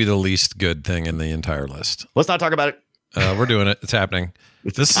about maybe the least good thing in the entire list. Let's not talk about it. We're doing it. It's happening.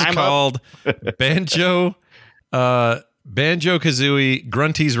 This is called Banjo-Kazooie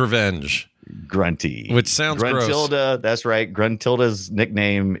Grunty's Revenge. Grunty. Which sounds Gruntilda, gross. That's right. Gruntilda's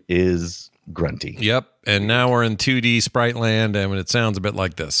nickname is Grunty. Yep. And now we're in 2D Sprite Land, and it sounds a bit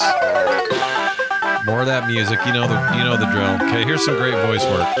like this. More of that music. You know the drill. Okay, here's some great voice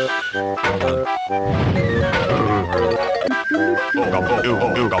work.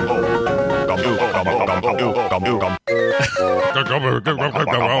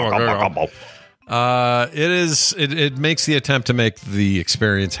 Hold It makes the attempt to make the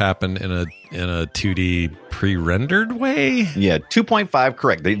experience happen in a 2D pre-rendered way. Yeah, 2.5,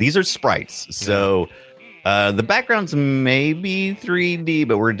 correct. These are sprites. So the backgrounds may be 3D,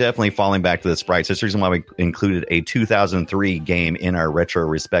 but we're definitely falling back to the sprites. That's the reason why we included a 2003 game in our retro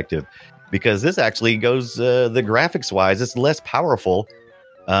respective, because this actually goes, the graphics-wise, it's less powerful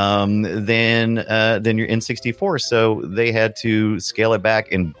than your N64. So they had to scale it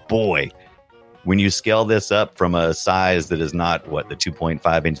back, and boy, when you scale this up from a size that is not the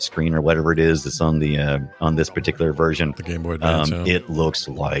 2.5 inch screen or whatever it is that's on the on this particular version, the Game Boy Advance, it looks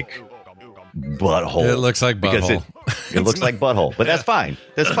like butthole. It looks like butthole. It looks like butthole, but that's fine.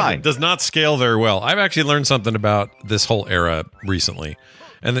 That's fine. It does not scale very well. I've actually learned something about this whole era recently.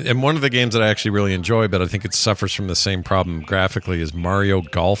 And one of the games that I actually really enjoy, but I think it suffers from the same problem graphically, is Mario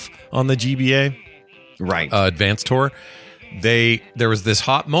Golf on the GBA Advanced Tour. There was this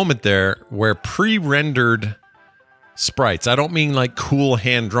hot moment there where pre-rendered sprites, I don't mean like cool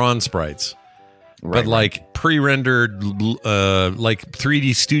hand-drawn sprites, but like pre-rendered like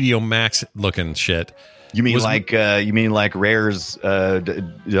 3D Studio Max looking shit. You mean like Rare's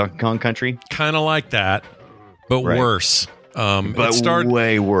Donkey Kong Country? Kind of like that, but worse.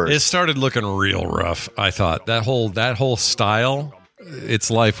 Way worse. It started looking real rough. I thought that whole style, its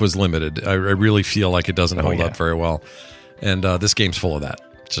life was limited. I really feel like it doesn't hold up very well. And this game's full of that.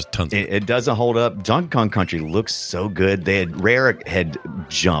 Just tons of it. It doesn't hold up. Donkey Kong Country looks so good. Rare had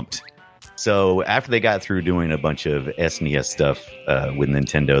jumped. So after they got through doing a bunch of SNES stuff with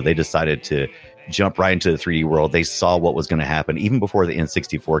Nintendo, they decided to jump right into the 3D world. They saw what was going to happen even before the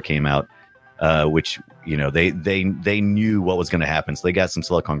N64 came out, which, they knew what was going to happen. So they got some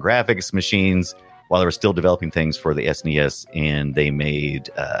Silicon Graphics machines while they were still developing things for the SNES, and they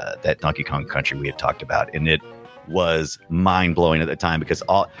made that Donkey Kong Country we had talked about. And it was mind-blowing at the time, because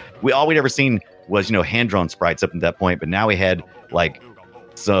all we'd ever seen was hand-drawn sprites up to that point, but now we had like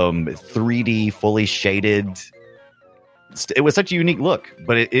some 3D fully shaded. It was such a unique look,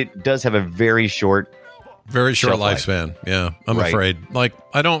 but it does have a very short lifespan. Yeah, I'm afraid. Like,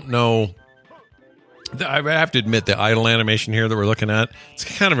 I don't know. I have to admit, the idle animation here that we're looking at, it's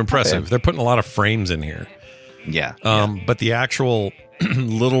kind of impressive. They're putting a lot of frames in here. Yeah. But the actual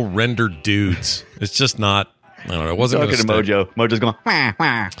little rendered dudes, it's just not. I don't know. It wasn't talking to Mojo. Mojo's going. That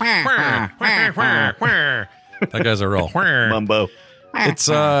guy's a real mumbo. It's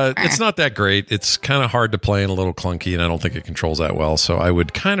not that great. It's kind of hard to play and a little clunky, and I don't think it controls that well. So I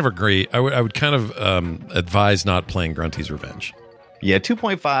would kind of agree. I would kind of advise not playing Grunty's Revenge. Yeah,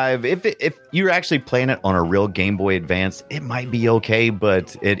 2.5. If you're actually playing it on a real Game Boy Advance, it might be okay,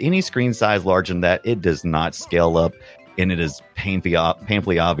 but at any screen size larger than that, it does not scale up, and it is painfully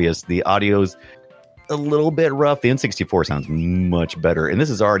obvious. The audio's a little bit rough. The N64 sounds much better, and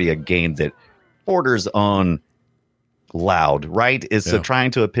this is already a game that borders on loud, right? So trying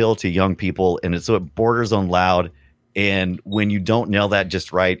to appeal to young people, and so it borders on loud, and when you don't nail that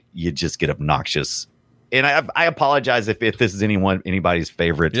just right, you just get obnoxious. And I apologize if this is anybody's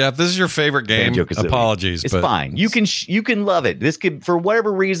favorite. Yeah, if this is your favorite game, apologies. It's fine. You can love it. This could, for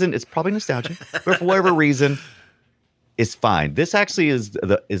whatever reason, it's probably nostalgia, but for whatever reason, it's fine. This actually is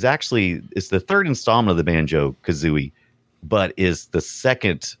the third installment of the Banjo-Kazooie, but is the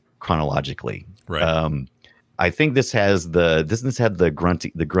second chronologically. Right. I think this had the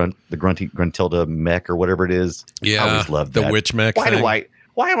Gruntilda mech or whatever it is. Yeah, I always loved that. The witch mech.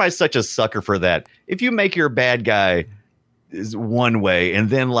 Why am I such a sucker for that? If you make your bad guy is one way, and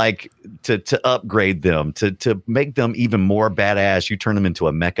then like to upgrade them, to make them even more badass, you turn them into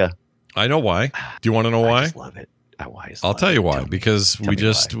a mecha. I know why. Do you want to know why? I just love it. I'll tell you why. Because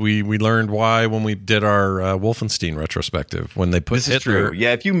we learned why when we did our Wolfenstein retrospective, when they put this Hitler. Is true.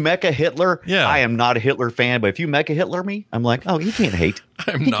 Yeah, if you mecha Hitler, yeah. I am not a Hitler fan, but if you mecha Hitler me, I'm like, oh, he can't hate.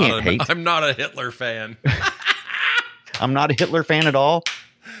 I'm not a Hitler fan. I'm not a Hitler fan at all.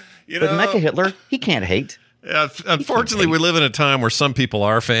 But mecha Hitler, he can't hate. Yeah, unfortunately, we live in a time where some people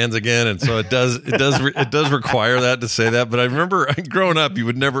are fans again, and so it does require that to say that. But I remember growing up,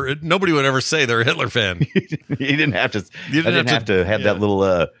 nobody would ever say they're a Hitler fan. You didn't have to. You didn't have to have that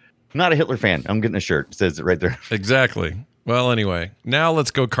little. Not a Hitler fan. I'm getting a shirt. It says it right there. Exactly. Well, anyway, now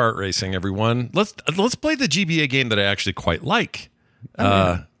let's go kart racing, everyone. Let's play the GBA game that I actually quite like.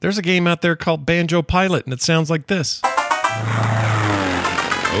 There's a game out there called Banjo Pilot, and it sounds like this.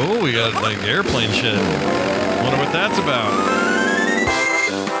 Oh, we got like airplane shit. Wonder what that's about.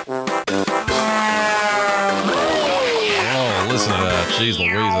 Oh, listen to that. Jeez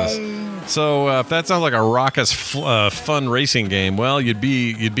Louises. So if that sounds like a raucous, fun racing game, well, you'd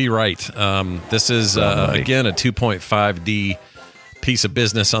be right. This is again a 2.5D piece of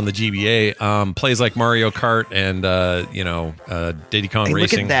business on the GBA. Plays like Mario Kart and Diddy Kong Hey,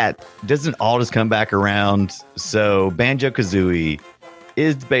 Racing. look at that. Doesn't all just come back around? So Banjo-Kazooie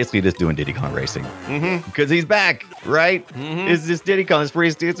is basically just doing Diddy Kong Racing. Because he's back, right? Is this Diddy Kong?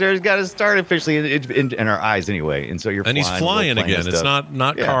 He's got to start officially in our eyes anyway. And so he's flying again. It's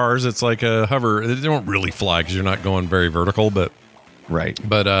not cars. It's like a hover. They don't really fly because you're not going very vertical, but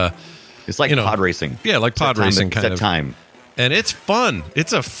it's like pod racing. Yeah, like pod racing kind of time. And it's fun.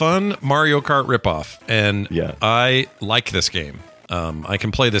 It's a fun Mario Kart ripoff, and I like this game. I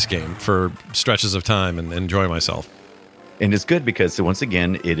can play this game for stretches of time and enjoy myself. And it's good because, so once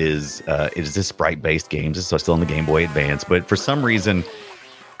again, it is a sprite-based game. It's still on the Game Boy Advance, but for some reason,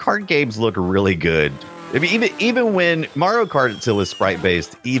 kart games look really good. I mean, even when Mario Kart still is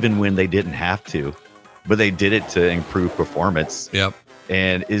sprite-based, even when they didn't have to, but they did it to improve performance. Yep.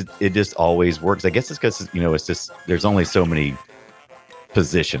 And it just always works. I guess it's because, it's just, there's only so many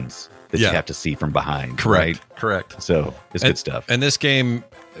positions that you have to see from behind. Correct. So it's good stuff. And this game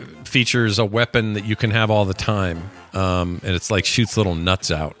features a weapon that you can have all the time. And it's like shoots little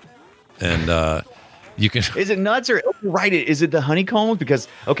nuts out. And you can... Is it nuts or... Right. Is it the honeycombs? Because,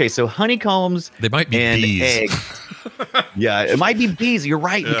 so honeycombs... They might be bees. Eggs. Yeah, it might be bees. You're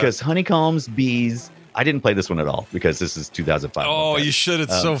right. Yeah. Because honeycombs, bees... I didn't play this one at all because this is 2005. Oh, you should.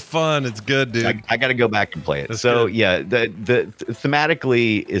 It's so fun. It's good, dude. I got to go back and play it. That's so, good. Yeah, the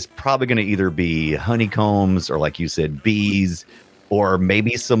thematically is probably going to either be honeycombs or, like you said, bees, or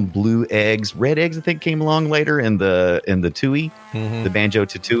maybe some blue eggs. Red eggs, I think, came along later in the Tooie, the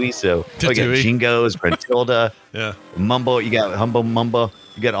Banjo-Tooie. So you got Jingos, Gruntilda, Mumbo. You got Humbo Mumbo.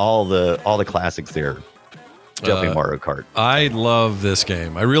 You got all the classics there. Definitely Mario Kart. I love this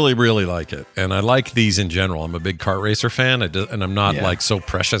game. I really, really like it. And I like these in general. I'm a big kart racer fan. And I'm not like so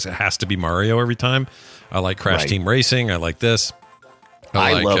precious it has to be Mario every time. I like Crash Team Racing. I like this.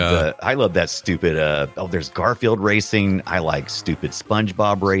 I love that stupid there's Garfield Racing. I like stupid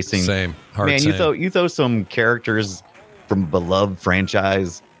SpongeBob Racing. Same. You throw some characters from beloved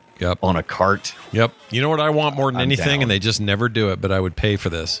franchise on a cart. Yep. You know what I want more than anything, down. And they just never do it, but I would pay for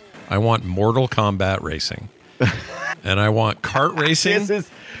this. I want Mortal Kombat Racing. And I want kart racing,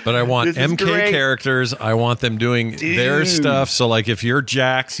 but I want MK characters. I want them doing their stuff. So, like, if you're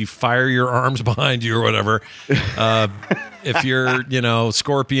Jax, you fire your arms behind you or whatever. If you're,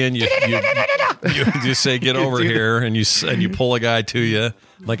 Scorpion, you just say, "Get over here," and you pull a guy to you.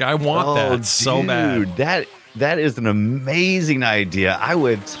 Like, I want that so bad. That is an amazing idea. I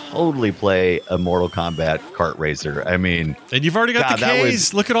would totally play a Mortal Kombat kart racer. I mean, and you've already got the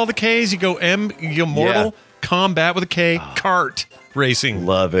Ks. Look at all the Ks. You go Mortal Kombat with a K, kart racing.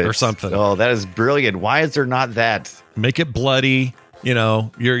 Love it. Or something. Oh, that is brilliant. Why is there not that? Make it bloody.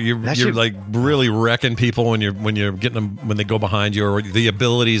 You're like really wrecking people when you're getting them when they go behind you, or the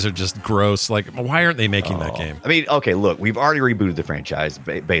abilities are just gross. Like, why aren't they making that game? I mean, okay, look, we've already rebooted the franchise,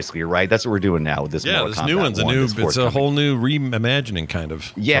 basically, right? That's what we're doing now with this. Yeah, this new one's it's a whole new reimagining kind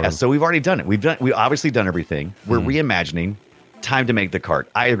of. Yeah, so we've already done it. We've obviously done everything. We're reimagining. Time to make the kart.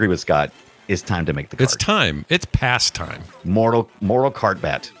 I agree with Scott. It's time to make the kart. It's time. It's past time. Mortal Kart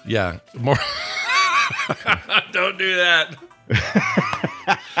Bat. Yeah. Don't do that.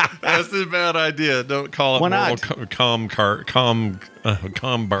 That's a bad idea. Don't call it Mortal Kart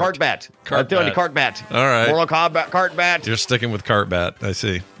Bat. Kart Bat. All right. Mortal Kombat Kart Bat. You're sticking with Kart Bat. I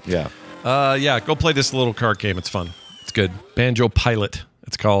see. Yeah. Go play this little kart game. It's fun. It's good. Banjo Pilot.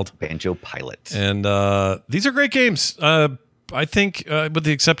 It's called Banjo Pilot. And these are great games. I think, with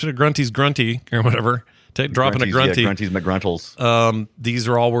the exception of Grunty's Grunty or whatever, dropping a Grunty. Yeah, Grunty's McGruntles. These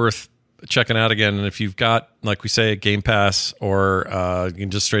are all worth checking out again. And if you've got, like we say, a Game Pass, or you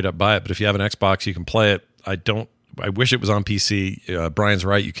can just straight up buy it. But if you have an Xbox, you can play it. I wish it was on PC. Brian's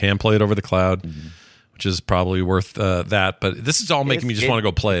right. You can play it over the cloud, which is probably worth that. But this is all making me just want to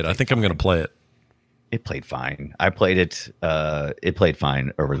go play it. I think I'm going to play it. It played fine. I played it. It played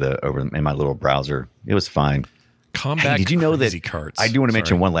fine over in my little browser. It was fine. Combat. Did you know that? Carts. I do want to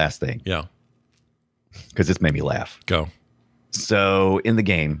mention one last thing. Yeah, because this made me laugh. Go. So in the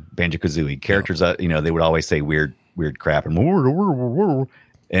game, Banjo-Kazooie, characters, they would always say weird crap, and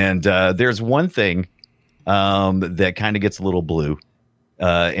there's one thing that kind of gets a little blue,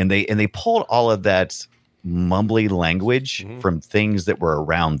 and they pulled all of that mumbly language from things that were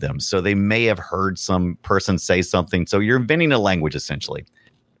around them. So they may have heard some person say something. So you're inventing a language essentially.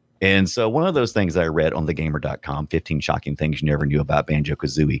 And so one of those things I read on thegamer.com, 15 shocking things you never knew about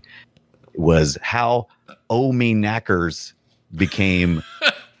Banjo-Kazooie, was how Omi Knackers became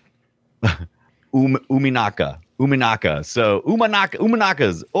Uminaka. So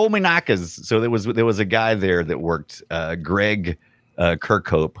Uminakas. So there was a guy there that worked, Greg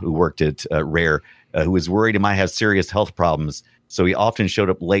Kirkhope, who worked at Rare, who was worried he might have serious health problems. So he often showed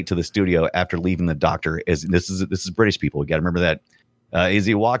up late to the studio after leaving the doctor. As this is British people. You got to remember that. As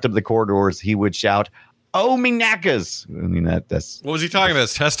he walked up the corridors, he would shout, "Oh, me knackers!" I mean, that's what was he talking about?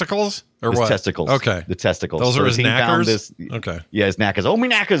 His testicles or his what? testicles. Okay, the testicles. Those are his knackers. Okay, yeah, his knackers. Oh, me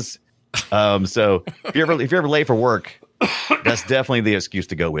knackers. So if you're ever late for work, that's definitely the excuse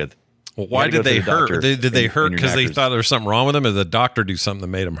to go with. Well, why did they hurt? Did they hurt because they thought there was something wrong with them, or did the doctor do something that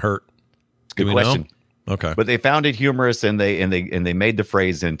made him hurt? Good question. Know? Okay, but they found it humorous, and they made the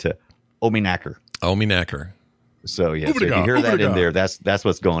phrase into "Oh, me knacker." Oh, me knacker. So yeah, so if you hear that in there, that's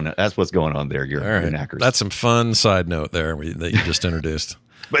what's going on. That's what's going on there. Your knackers. That's some fun side note there that you just introduced.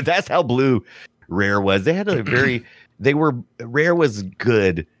 But that's how blue Rare was. They had a Rare was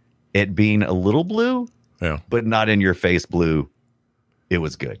good at being a little blue, but not in your face blue. It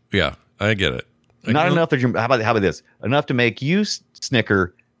was good. Yeah, I get it. Not enough that how about this? Enough to make you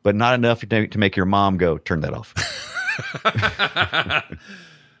snicker, but not enough to make your mom go, turn that off.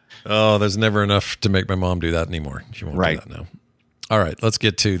 Oh, there's never enough to make my mom do that anymore. She won't do that now. All right, let's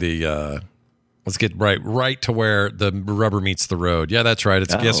get to the right to where the rubber meets the road. Yeah, that's right.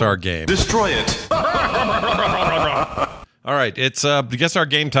 It's Guess Our Game. Destroy it. All right, it's Guess Our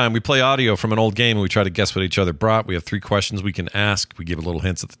Game time. We play audio from an old game and we try to guess what each other brought. We have 3 questions we can ask. We give a little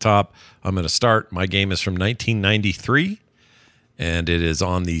hints at the top. I'm going to start. My game is from 1993, and it is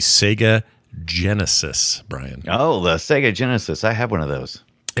on the Sega Genesis, Brian. Oh, the Sega Genesis. I have one of those.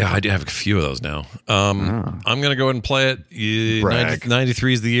 Yeah, I do have a few of those now. I'm going to go ahead and play it.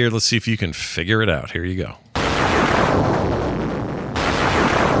 93 is the year. Let's see if you can figure it out. Here you go.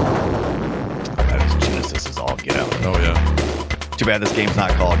 That is Genesis is all get out. Oh, yeah. Too bad this game's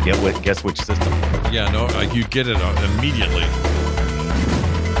not called Guess Which System. Yeah, no, you get it immediately.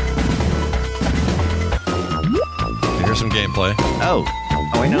 Here's some gameplay. Oh,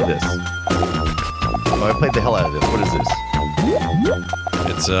 I know this. Oh, I played the hell out of this. What is this?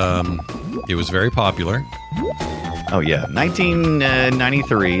 It was very popular. Oh yeah,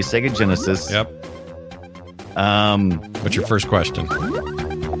 1993 Sega Genesis. Yep. What's your first question? Have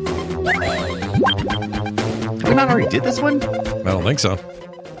we not already did this one? I don't think so.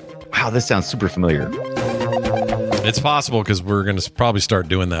 Wow, this sounds super familiar. It's possible because we're going to probably start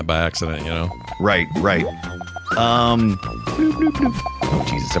doing that by accident. You know? Right. Oh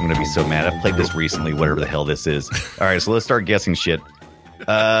Jesus, I'm going to be so mad. I've played this recently. Whatever the hell this is. All right, so let's start guessing shit.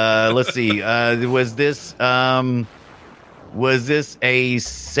 Let's see. Was this a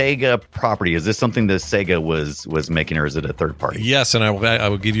Sega property? Is this something that Sega was making, or is it a third party? Yes, and I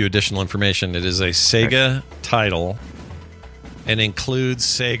will give you additional information. It is a Sega title and includes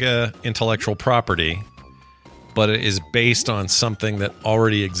Sega intellectual property, but it is based on something that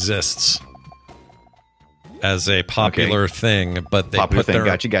already exists as a popular thing. But they popular put thing. their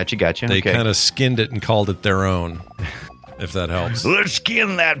Gotcha. They kind of skinned it and called it their own. If that helps. Let's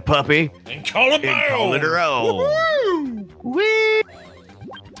skin that puppy and call it our own. Woo!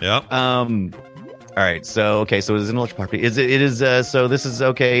 Yeah. All right. So it is intellectual property. It is. So this is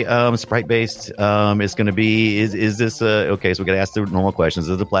okay. Sprite based. It's going to be. Is this okay? So we got to ask the normal questions.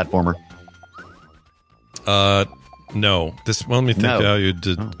 Is it a platformer? No. This. Well, let me think how you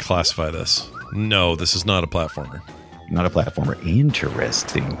did classify this. No, this is not a platformer. Not a platformer.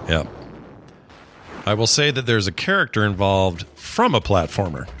 Interesting. Yep. I will say that there's a character involved from a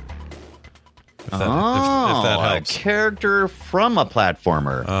platformer. If that helps. A character from a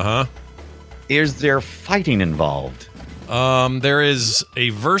platformer. Uh-huh. Is there fighting involved? There is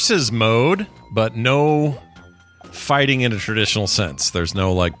a versus mode, but no fighting in a traditional sense. There's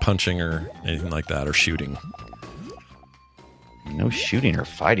no like punching or anything like that, or shooting. No shooting or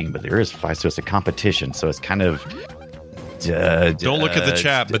fighting, but there is fight. So it's a competition. So it's kind of... don't look at the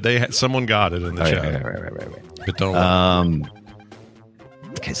chat, but someone got it in the chat. Right. But don't look.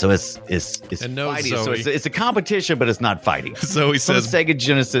 Okay, so it's no, fighting. Zoe. So it's a competition, but it's not fighting. Zoe says Sega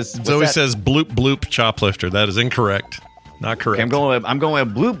Genesis. Zoe says bloop bloop choplifter. That is incorrect. Not correct. Okay, I'm going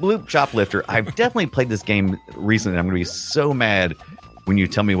with bloop bloop choplifter. I've definitely played this game recently. I'm going to be so mad when you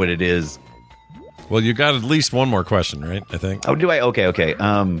tell me what it is. Well, you got at least one more question, right? I think. Oh, do I? Okay.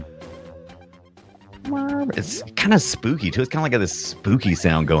 It's kind of spooky too. It's kind of like got this spooky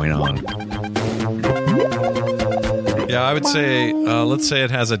sound going on. Yeah, I would say, let's say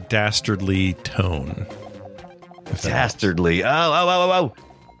it has a dastardly tone. Dastardly. Oh.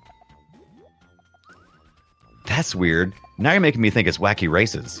 That's weird. Now you're making me think it's Wacky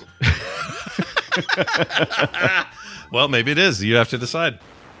Races. Well, maybe it is. You have to decide.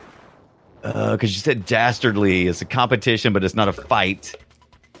 Because you said dastardly. It's a competition, but it's not a fight.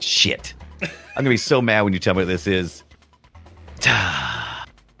 Shit. I'm going to be so mad when you tell me what this is.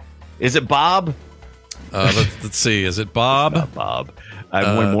 Is it Bob? Let's see. Is it Bob? It's not Bob. I've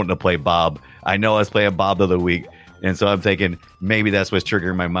been wanting to play Bob. I know I was playing Bob the other week, and so I'm thinking maybe that's what's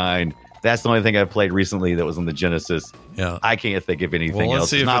triggering my mind. That's the only thing I've played recently that was on the Genesis. Yeah. I can't think of anything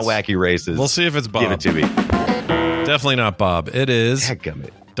else. It's not Wacky Races. We'll see if it's Bob. Give it to me. Definitely not Bob. It is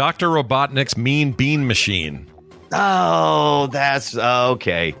Heckgummit. Dr. Robotnik's Mean Bean Machine. Oh, that's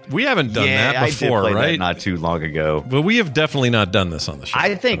okay. We haven't done that before, I did play right? that not too long ago. Well, we have definitely not done this on the show.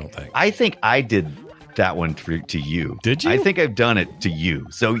 I think I did that one to you. Did you? I think I've done it to you.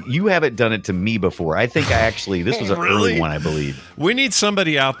 So you haven't done it to me before. I think this was an early one, I believe. We need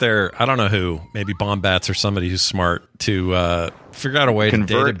somebody out there, I don't know who, maybe Bombats or somebody who's smart to figure out a way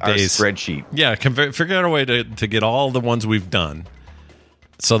convert to our database spreadsheet. Yeah, figure out a way to get all the ones we've done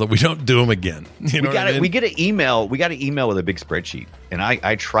so that we don't do them again. You know what I mean? We get an email. We got an email with a big spreadsheet, and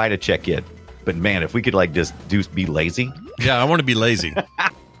I try to check it. But man, if we could just be lazy. Yeah, I want to be lazy.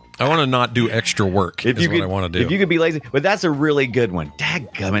 I want to not do extra work. What I want to do. If you could be lazy, but that's a really good one.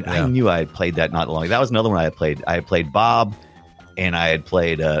 Dadgummit, Yeah. I knew I had played that not long. That was another one I had played. I had played Bob, and I had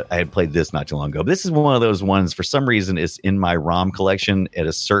played this not too long ago. But this is one of those ones. For some reason, it's in my ROM collection at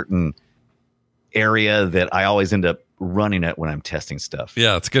a certain area that I always end up running it when I'm testing stuff.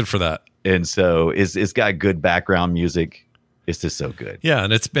 Yeah, it's good for that. And so it's got good background music. It's just so good. Yeah,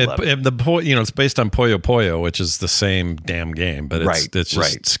 and it's based on Puyo Puyo, which is the same damn game, but it's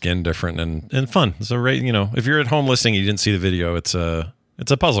just skin different and fun. So if you're at home listening, and you didn't see the video, it's a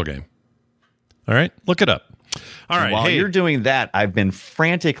puzzle game. All right, look it up. All right, while you're doing that, I've been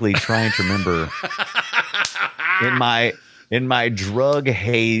frantically trying to remember in my drug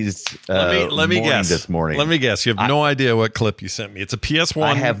haze. Let me guess. This morning, let me guess. You have no idea what clip you sent me. It's a PS1.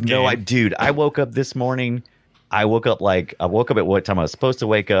 I have no idea, dude. I woke up this morning. I woke up at what time I was supposed to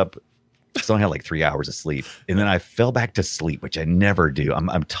wake up. So I only had 3 hours of sleep, and then I fell back to sleep, which I never do.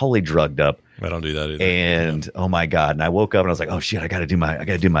 I'm totally drugged up. I don't do that either. And oh my god! And I woke up and I was like, oh shit! I got to do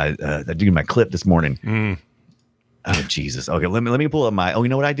my clip this morning. Oh Jesus! Okay, let me pull up my. Oh, you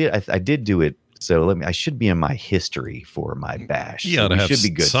know what I did? I did do it. So I should be in my history for my bash. Yeah, so we should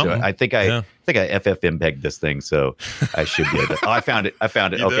be good. Something. So I think I FFmpeg this thing, so I should be able to. Oh, I found it.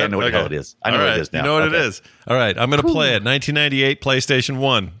 Okay, I know what the hell it is. I know what it is now. You know what it is. All right, I'm going to play it. 1998 PlayStation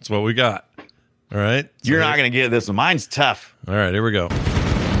 1. That's what we got. All right. You're not going to get this one. Mine's tough. All right, here we go.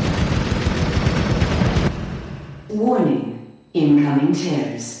 Warning. Incoming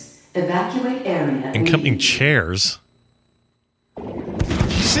chairs. Evacuate area. Incoming chairs? Did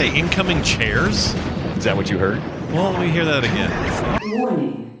you say incoming chairs? Is that what you heard? Well, let me hear that again.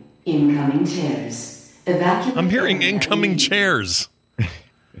 Warning. Incoming chairs. Evacuate. I'm hearing incoming chairs.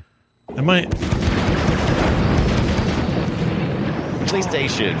 Am I?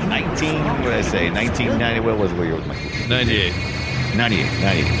 PlayStation 1990. What was the year? 98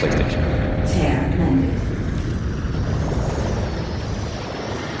 PlayStation. Chair landed.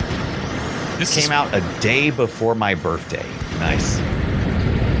 This came out a day before my birthday. Nice.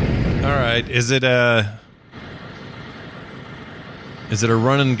 All right. Is it a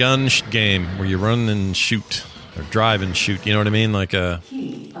run and gun game where you run and shoot or drive and shoot? You know what I mean?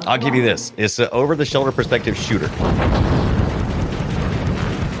 I'll give you this. It's an over-the-shoulder perspective shooter.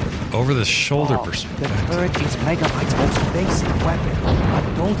 Over-the-shoulder perspective. The bird is Megamite's most basic weapon.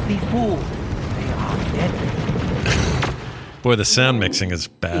 But don't be fooled. They are deadly. Boy, the sound mixing is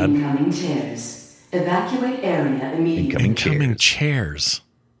bad. Incoming chairs. Evacuate area immediately. Incoming chairs.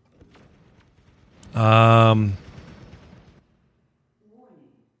 So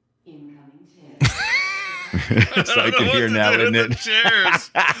I can hear now, isn't it?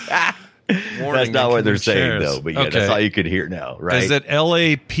 That's not what they're saying, though. But yeah, that's all you could hear now, right? Is it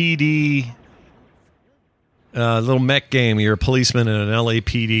LAPD? Little mech game. You're a policeman in an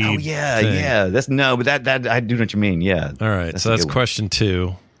LAPD. Oh yeah, thing. yeah. But that I do know what you mean. Yeah. All right. So that's question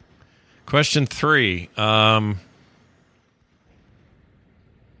 2. Question 3.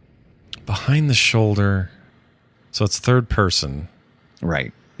 Behind the shoulder. So it's third person.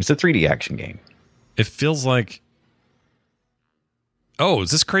 Right. It's a 3D action game. It feels like. Oh,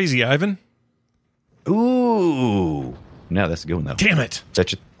 is this Crazy Ivan? Ooh. No, that's a good one, though. Damn it.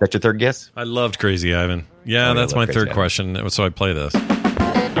 That's your third guess? I loved Crazy Ivan. Yeah, that's my third question. So I play this.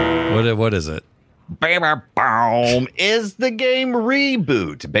 What is it? Boom is the game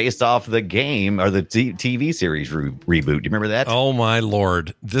Reboot, based off the game or the TV series Reboot. Do you remember that? Oh my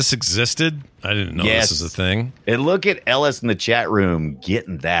lord, this existed? I didn't know this was a thing. And look at Ellis in the chat room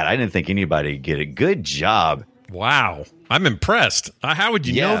getting that. I didn't think anybody would get it. Good job. Wow, I'm impressed. How would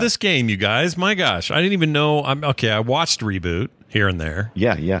you know this game, you guys? My gosh, I didn't even know. I watched Reboot here and there.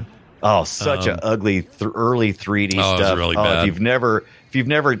 Yeah. Oh, such a ugly early 3D stuff. It was really bad. If you've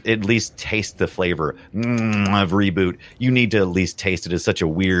never at least tasted the flavor of Reboot, you need to at least taste it. It's such a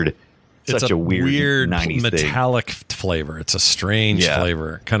weird, weird 90s metallic flavor. It's a strange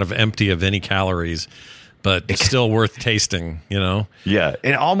flavor, kind of empty of any calories, but it's still worth tasting, you know? Yeah.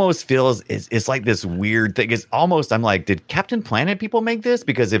 It almost feels, it's like this weird thing. It's almost, I'm like, did Captain Planet people make this?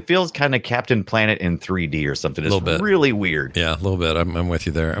 Because it feels kind of Captain Planet in 3D or something. It's really weird. Yeah, a little bit. I'm with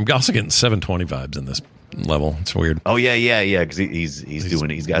you there. I'm also getting 720 vibes in this level. It's weird. Oh, yeah. Because he's doing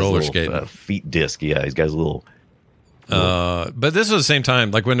it. He's got his little feet disc. Yeah, he's got his little. But this was the same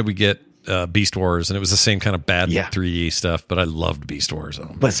time. Like, when did we get Beast Wars? And it was the same kind of bad 3D stuff, but I loved Beast Wars.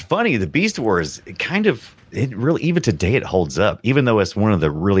 But it's funny, the Beast Wars, it really, even today, it holds up, even though it's one of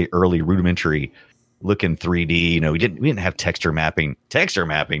the really early rudimentary looking 3D. You know, we didn't have texture mapping.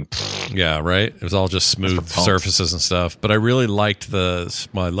 Yeah, right. It was all just smooth surfaces and stuff. But I really liked I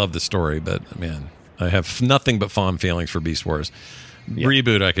love the story, but man, I have nothing but fond feelings for Beast Wars.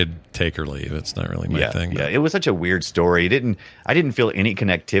 Reboot, I could take or leave. It's not really my thing. Yeah, it was such a weird story. I didn't feel any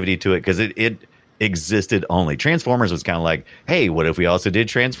connectivity to it because it existed only. Transformers was kind of like, hey, what if we also did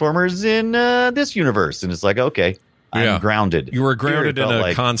Transformers in this universe? And it's like, okay, I'm grounded. You were grounded in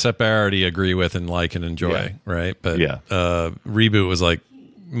a concept I already agree with and like and enjoy, right? But Reboot was like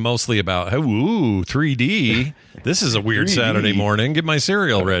mostly about, ooh, 3D. This is a weird 3D. Saturday morning. Get my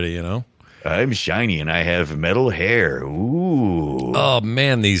cereal ready, you know? I'm shiny and I have metal hair. Ooh. Oh,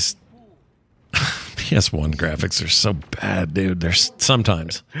 man, these PS1 graphics are so bad, dude. They're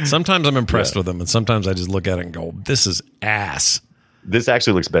sometimes I'm impressed with them, and sometimes I just look at it and go, this is ass. This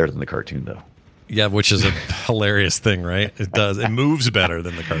actually looks better than the cartoon, though. Yeah, which is a hilarious thing, right? It does. It moves better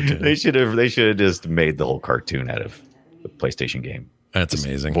than the cartoon. They should have just made the whole cartoon out of the PlayStation game. That's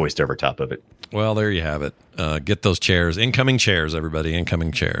amazing. Voiced over top of it. Well, there you have it. Get those chairs. Incoming chairs, everybody.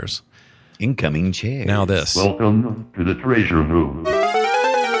 Incoming chairs. Incoming chairs. Now this. Welcome to the treasure room.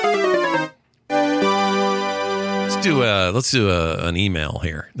 Let's do an email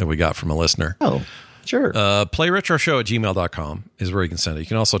here that we got from a listener. Oh, sure. PlayRetroShow@gmail.com is where you can send it. You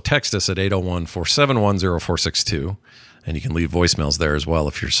can also text us at 801-471-0462, and you can leave voicemails there as well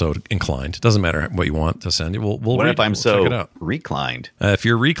if you're so inclined. It doesn't matter what you want to send. What if I'm so reclined? If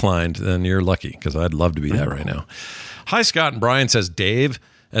you're reclined, then you're lucky, because I'd love to be that right now. Hi, Scott and Brian, says Dave.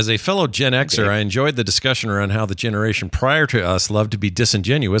 As a fellow Gen Xer, I enjoyed the discussion around how the generation prior to us loved to be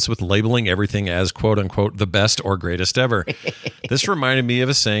disingenuous with labeling everything as quote-unquote the best or greatest ever. This reminded me of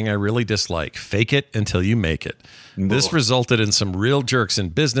a saying I really dislike: fake it until you make it. This resulted in some real jerks in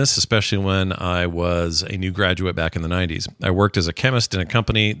business, especially when I was a new graduate back in the 90s. I worked as a chemist in a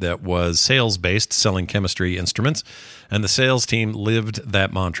company that was sales-based, selling chemistry instruments, and the sales team lived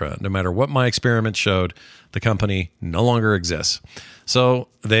that mantra. No matter what my experiments showed, the company no longer exists. So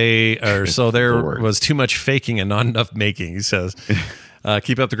there was too much faking and not enough making, he says.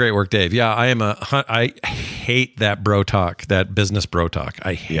 Keep up the great work, Dave. Yeah, I hate that bro talk, that business bro talk.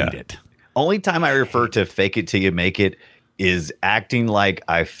 I hate it. Only time I refer to fake it till you make it is acting like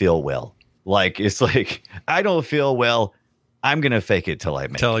I feel well. Like, it's like, I don't feel well. I'm going to fake it till I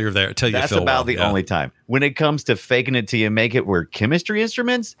make it. Till you're there. Till you That's feel about well. the only time. When it comes to faking it till you make it, where chemistry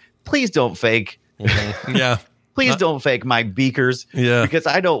instruments, please don't fake. Mm-hmm. Yeah. Please don't fake my beakers. Yeah. Because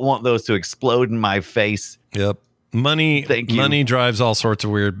I don't want those to explode in my face. Yep. Money drives all sorts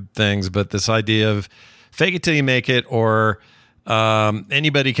of weird things, but this idea of fake it till you make it, or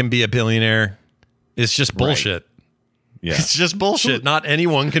anybody can be a billionaire, is just bullshit. Yeah. It's just bullshit. Not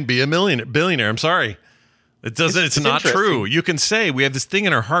anyone can be a billionaire. I'm sorry. It doesn't. It's not true. You can say, we have this thing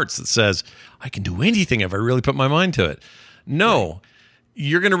in our hearts that says, I can do anything if I really put my mind to it. No. Right.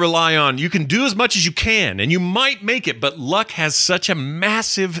 You're going to rely on, you can do as much as you can, and you might make it, but luck has such a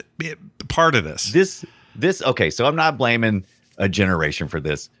massive part of this. Okay, so I'm not blaming a generation for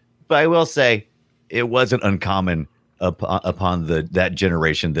this, but I will say it wasn't uncommon upon that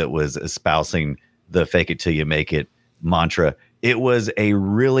generation that was espousing the fake it till you make it mantra. It was a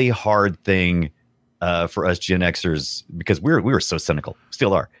really hard thing for us Gen Xers, because we were so cynical.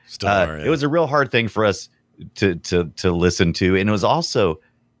 Still are. Yeah. It was a real hard thing for us to listen to, and it was also,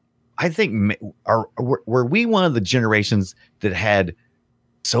 I think, were we one of the generations that had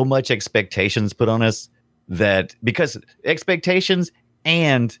so much expectations put on us, that because expectations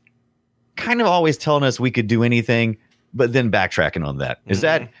and kind of always telling us we could do anything, but then backtracking on that.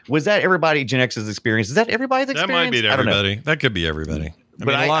 Was that everybody Gen X's experience? Is that everybody's experience? That might be everybody. That could be everybody.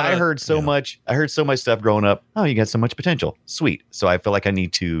 I heard so much stuff growing up. Oh, you got so much potential. Sweet. So I feel like I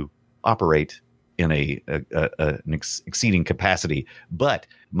need to operate in an exceeding capacity, but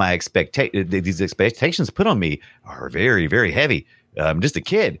these expectations put on me are very, very heavy. I'm just a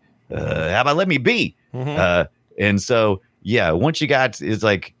kid. how about let me be? And so, yeah, once you got, it's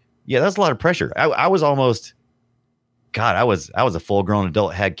like, yeah, that's a lot of pressure. I was almost, God, I was a full grown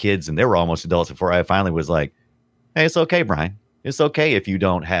adult, had kids, and they were almost adults before I finally was like, hey, it's okay, Brian. It's okay if you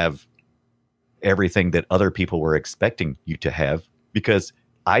don't have everything that other people were expecting you to have, because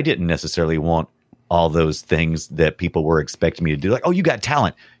I didn't necessarily want all those things that people were expecting me to do. Like, oh, you got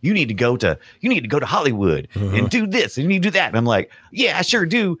talent. You need to go to Hollywood and do this and you need to do that. And I'm like, yeah, I sure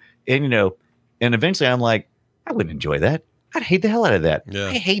do. And, and eventually I'm like, I wouldn't enjoy that. I'd hate the hell out of that. Yeah.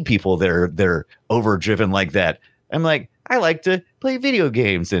 I hate people that are overdriven like that. I'm like, I like to play video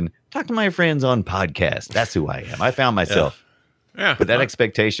games and talk to my friends on podcasts. That's who I am. I found myself. Yeah. But that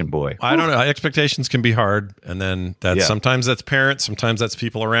expectation, boy. I don't know. Expectations can be hard. And then sometimes that's parents. Sometimes that's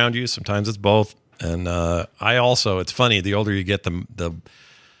people around you. Sometimes it's both. And I also, it's funny, the older you get, it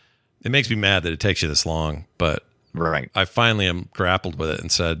makes me mad that it takes you this long. But I finally am grappled with it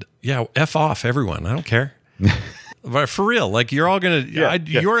and said, yeah, F off, everyone. I don't care. But for real, like you're all going to,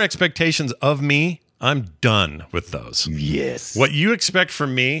 your expectations of me, I'm done with those. Yes. What you expect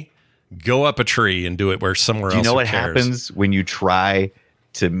from me, go up a tree and do it where somewhere else. Do you know what cares. Happens when you try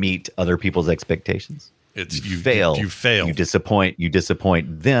to meet other people's expectations? You fail. You fail. You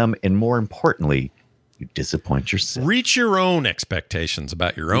disappoint them, and more importantly, you disappoint yourself. Reach your own expectations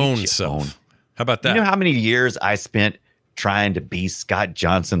about your own self. How about that? You know how many years I spent trying to be Scott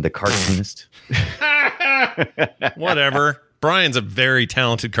Johnson, the cartoonist? Whatever. Brian's a very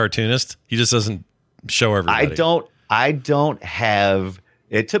talented cartoonist. He just doesn't show everybody. I don't have.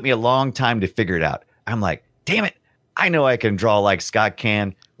 It took me a long time to figure it out. I'm like, damn it. I know I can draw like Scott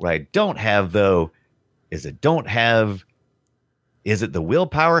can. What I don't have, though, is it the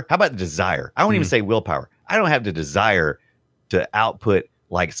willpower? How about the desire? I won't even say willpower. I don't have the desire to output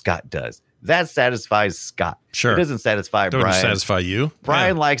like Scott does. That satisfies Scott. Sure. It doesn't satisfy Brian. Doesn't satisfy you.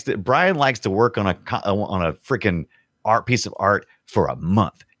 Brian likes to work on a freaking piece of art for a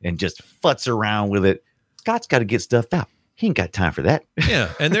month and just futz around with it. Scott's got to get stuff out. He ain't got time for that.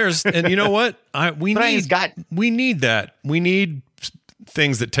 Yeah, and you know what? We need that. We need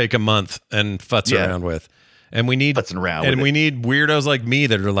things that take a month and futz around with. And we need futzing around. And we need weirdos like me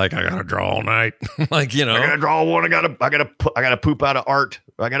that are like, I gotta draw all night. Like, I gotta draw one. I gotta poop out of art.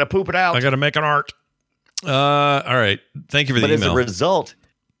 I gotta poop it out. I gotta make an art. All right. Thank you for the email. But as a result,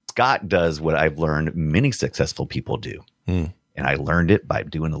 Scott does what I've learned many successful people do. And I learned it by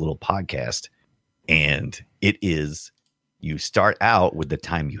doing a little podcast. And it is, you start out with the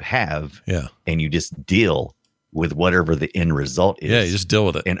time you have, and you just deal with whatever the end result is. Yeah, you just deal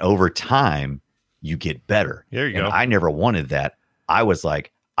with it. And over time, you get better. There you go. I never wanted that. I was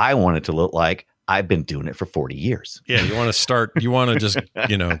like, I want it to look like I've been doing it for 40 years. Yeah, you want to start, you want to just,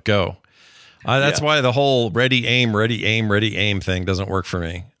 go. That's why the whole ready, aim thing doesn't work for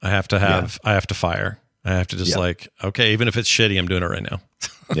me. I have to fire. I have to just okay, even if it's shitty, I'm doing it right now.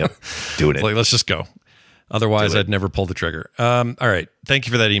 Yep, doing it. Like, let's just go. Otherwise, I'd never pull the trigger. All right. Thank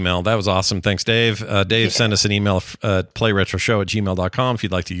you for that email. That was awesome. Thanks, Dave. Dave sent us an email, playretroshow@gmail.com. If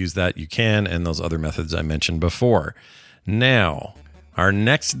you'd like to use that, you can, and those other methods I mentioned before. Now, our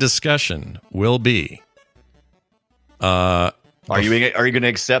next discussion will be... Are you going to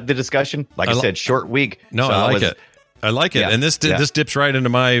accept the discussion? Like I said, short week. No, so I like it. I like it. Yeah, and this dips right into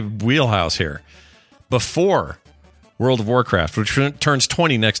my wheelhouse here. Before World of Warcraft, which turns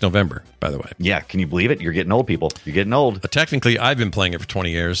 20 next November, by the way. Yeah, can you believe it? You're getting old, people. You're getting old. Technically, I've been playing it for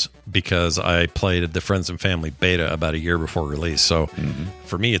 20 years because I played the Friends and Family beta about a year before release. So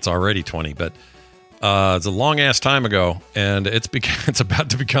for me, it's already 20. But it's a long-ass time ago, and it's about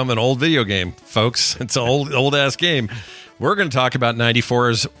to become an old video game, folks. It's an old-ass game. We're going to talk about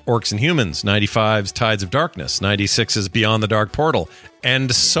 94's Orcs and Humans, 95's Tides of Darkness, 96's Beyond the Dark Portal,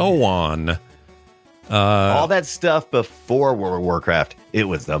 and so on. All that stuff before World of Warcraft, it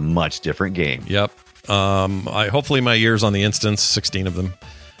was a much different game. Yep. Hopefully my years on the instance, 16 of them,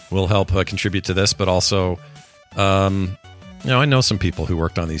 will help contribute to this, but also, I know some people who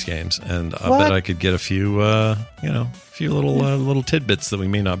worked on these games, and I bet I could get a few, little tidbits that we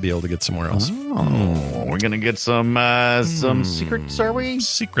may not be able to get somewhere else. Oh, we're gonna get some secrets, are we?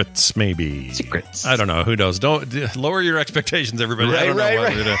 Secrets, maybe. Secrets. I don't know. Who knows? Don't lower your expectations, everybody. I don't know what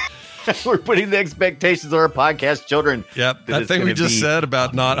we're gonna. We're putting the expectations on our podcast children. Yep, that thing we just said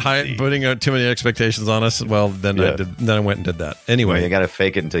about not putting too many expectations on us. Well, then I went and did that. Anyway, you got to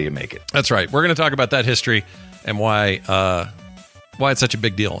fake it until you make it. That's right. We're going to talk about that history and why it's such a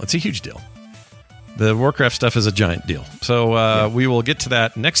big deal. It's a huge deal. The Warcraft stuff is a giant deal. So we will get to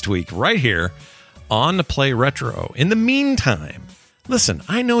that next week right here on the Play Retro. In the meantime, listen,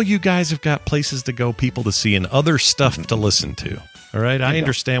 I know you guys have got places to go, people to see, and other stuff to listen to. All right? I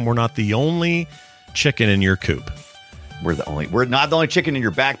understand we're not the only chicken in your coop. We're not the only chicken in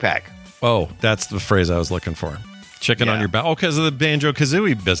your backpack. Oh, that's the phrase I was looking for. Chicken on your back. Oh, because of the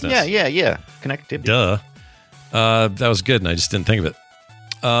Banjo-Kazooie business. Yeah. Connectivity. Duh. That was good, and I just didn't think of it.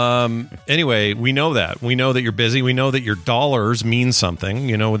 Anyway, we know that. We know that you're busy. We know that your dollars mean something.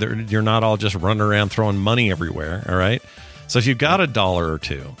 You know, you're not all just running around throwing money everywhere, all right? So if you've got $1 or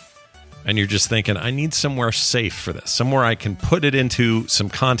 $2 and you're just thinking, I need somewhere safe for this, somewhere I can put it into some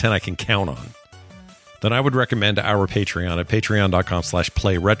content I can count on, then I would recommend our Patreon at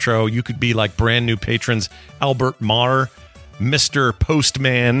patreon.com/playretro. You could be like brand new patrons, Albert Marr, Mr.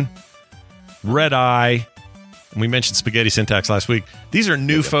 Postman, Red Eye. We mentioned Spaghetti Syntax last week. These are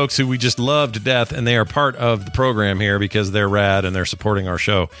new folks who we just love to death, and they are part of the program here because they're rad and they're supporting our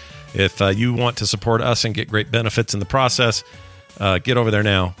show. If you want to support us and get great benefits in the process, get over there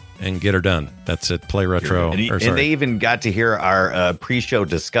now and get her done. That's at Play Retro. And they even got to hear our pre-show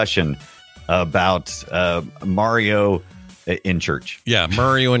discussion about Mario in church. Yeah,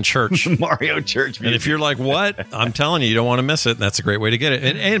 Mario in church. Mario church music. And if you're like, what? I'm telling you, you don't want to miss it. That's a great way to get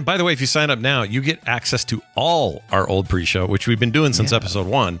it. And by the way, if you sign up now, you get access to all our old pre-show, which we've been doing since episode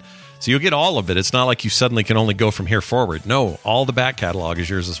 1. So you'll get all of it. It's not like you suddenly can only go from here forward. No, all the back catalog is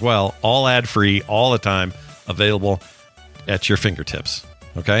yours as well. All ad-free, all the time, available at your fingertips.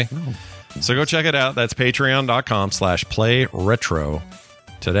 Okay? So go check it out. That's patreon.com/playretro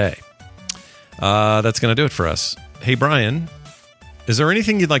today. That's going to do it for us. Hey, Brian, is there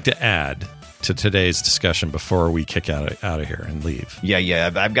anything you'd like to add to today's discussion before we kick out of here and leave? Yeah.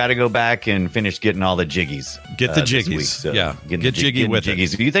 I've got to go back and finish getting all the jiggies. Get the jiggies. Week, so get jiggy with it.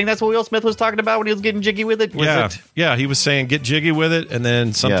 Do you think that's what Will Smith was talking about when he was getting jiggy with it? Yeah, he was saying get jiggy with it, and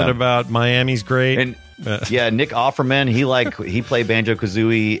then something about Miami's great. And Nick Offerman, he played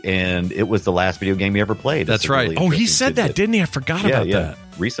Banjo-Kazooie, and it was the last video game he ever played. That's right. Really he said that, didn't he? I forgot about that.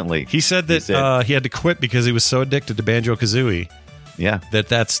 Recently. He said that he had to quit because he was so addicted to Banjo-Kazooie. Yeah.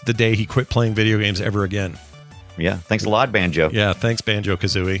 That's the day he quit playing video games ever again. Yeah. Thanks a lot, Banjo. Yeah, thanks,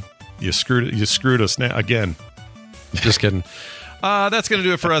 Banjo-Kazooie. You screwed us now again. Just kidding. That's going to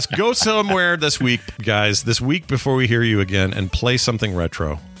do it for us. Go somewhere this week, guys, this week before we hear you again, and play something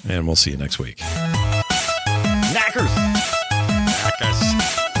retro, and we'll see you next week. Knackers.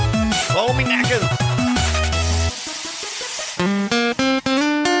 Oh, me knackers.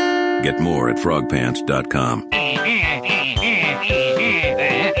 Get more at frogpants.com.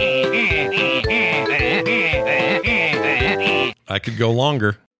 I could go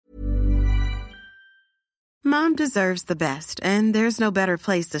longer. Mom deserves the best, and there's no better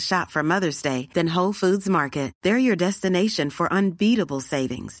place to shop for Mother's Day than Whole Foods Market. They're your destination for unbeatable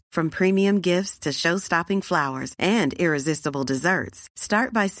savings, from premium gifts to show-stopping flowers and irresistible desserts.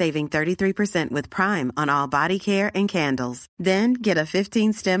 Start by saving 33% with Prime on all body care and candles. Then get a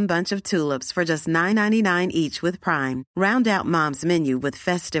 15-stem bunch of tulips for just $9.99 each with Prime. Round out Mom's menu with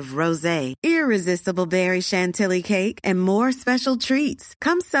festive rosé, irresistible berry chantilly cake, and more special treats.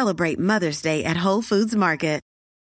 Come celebrate Mother's Day at Whole Foods Market.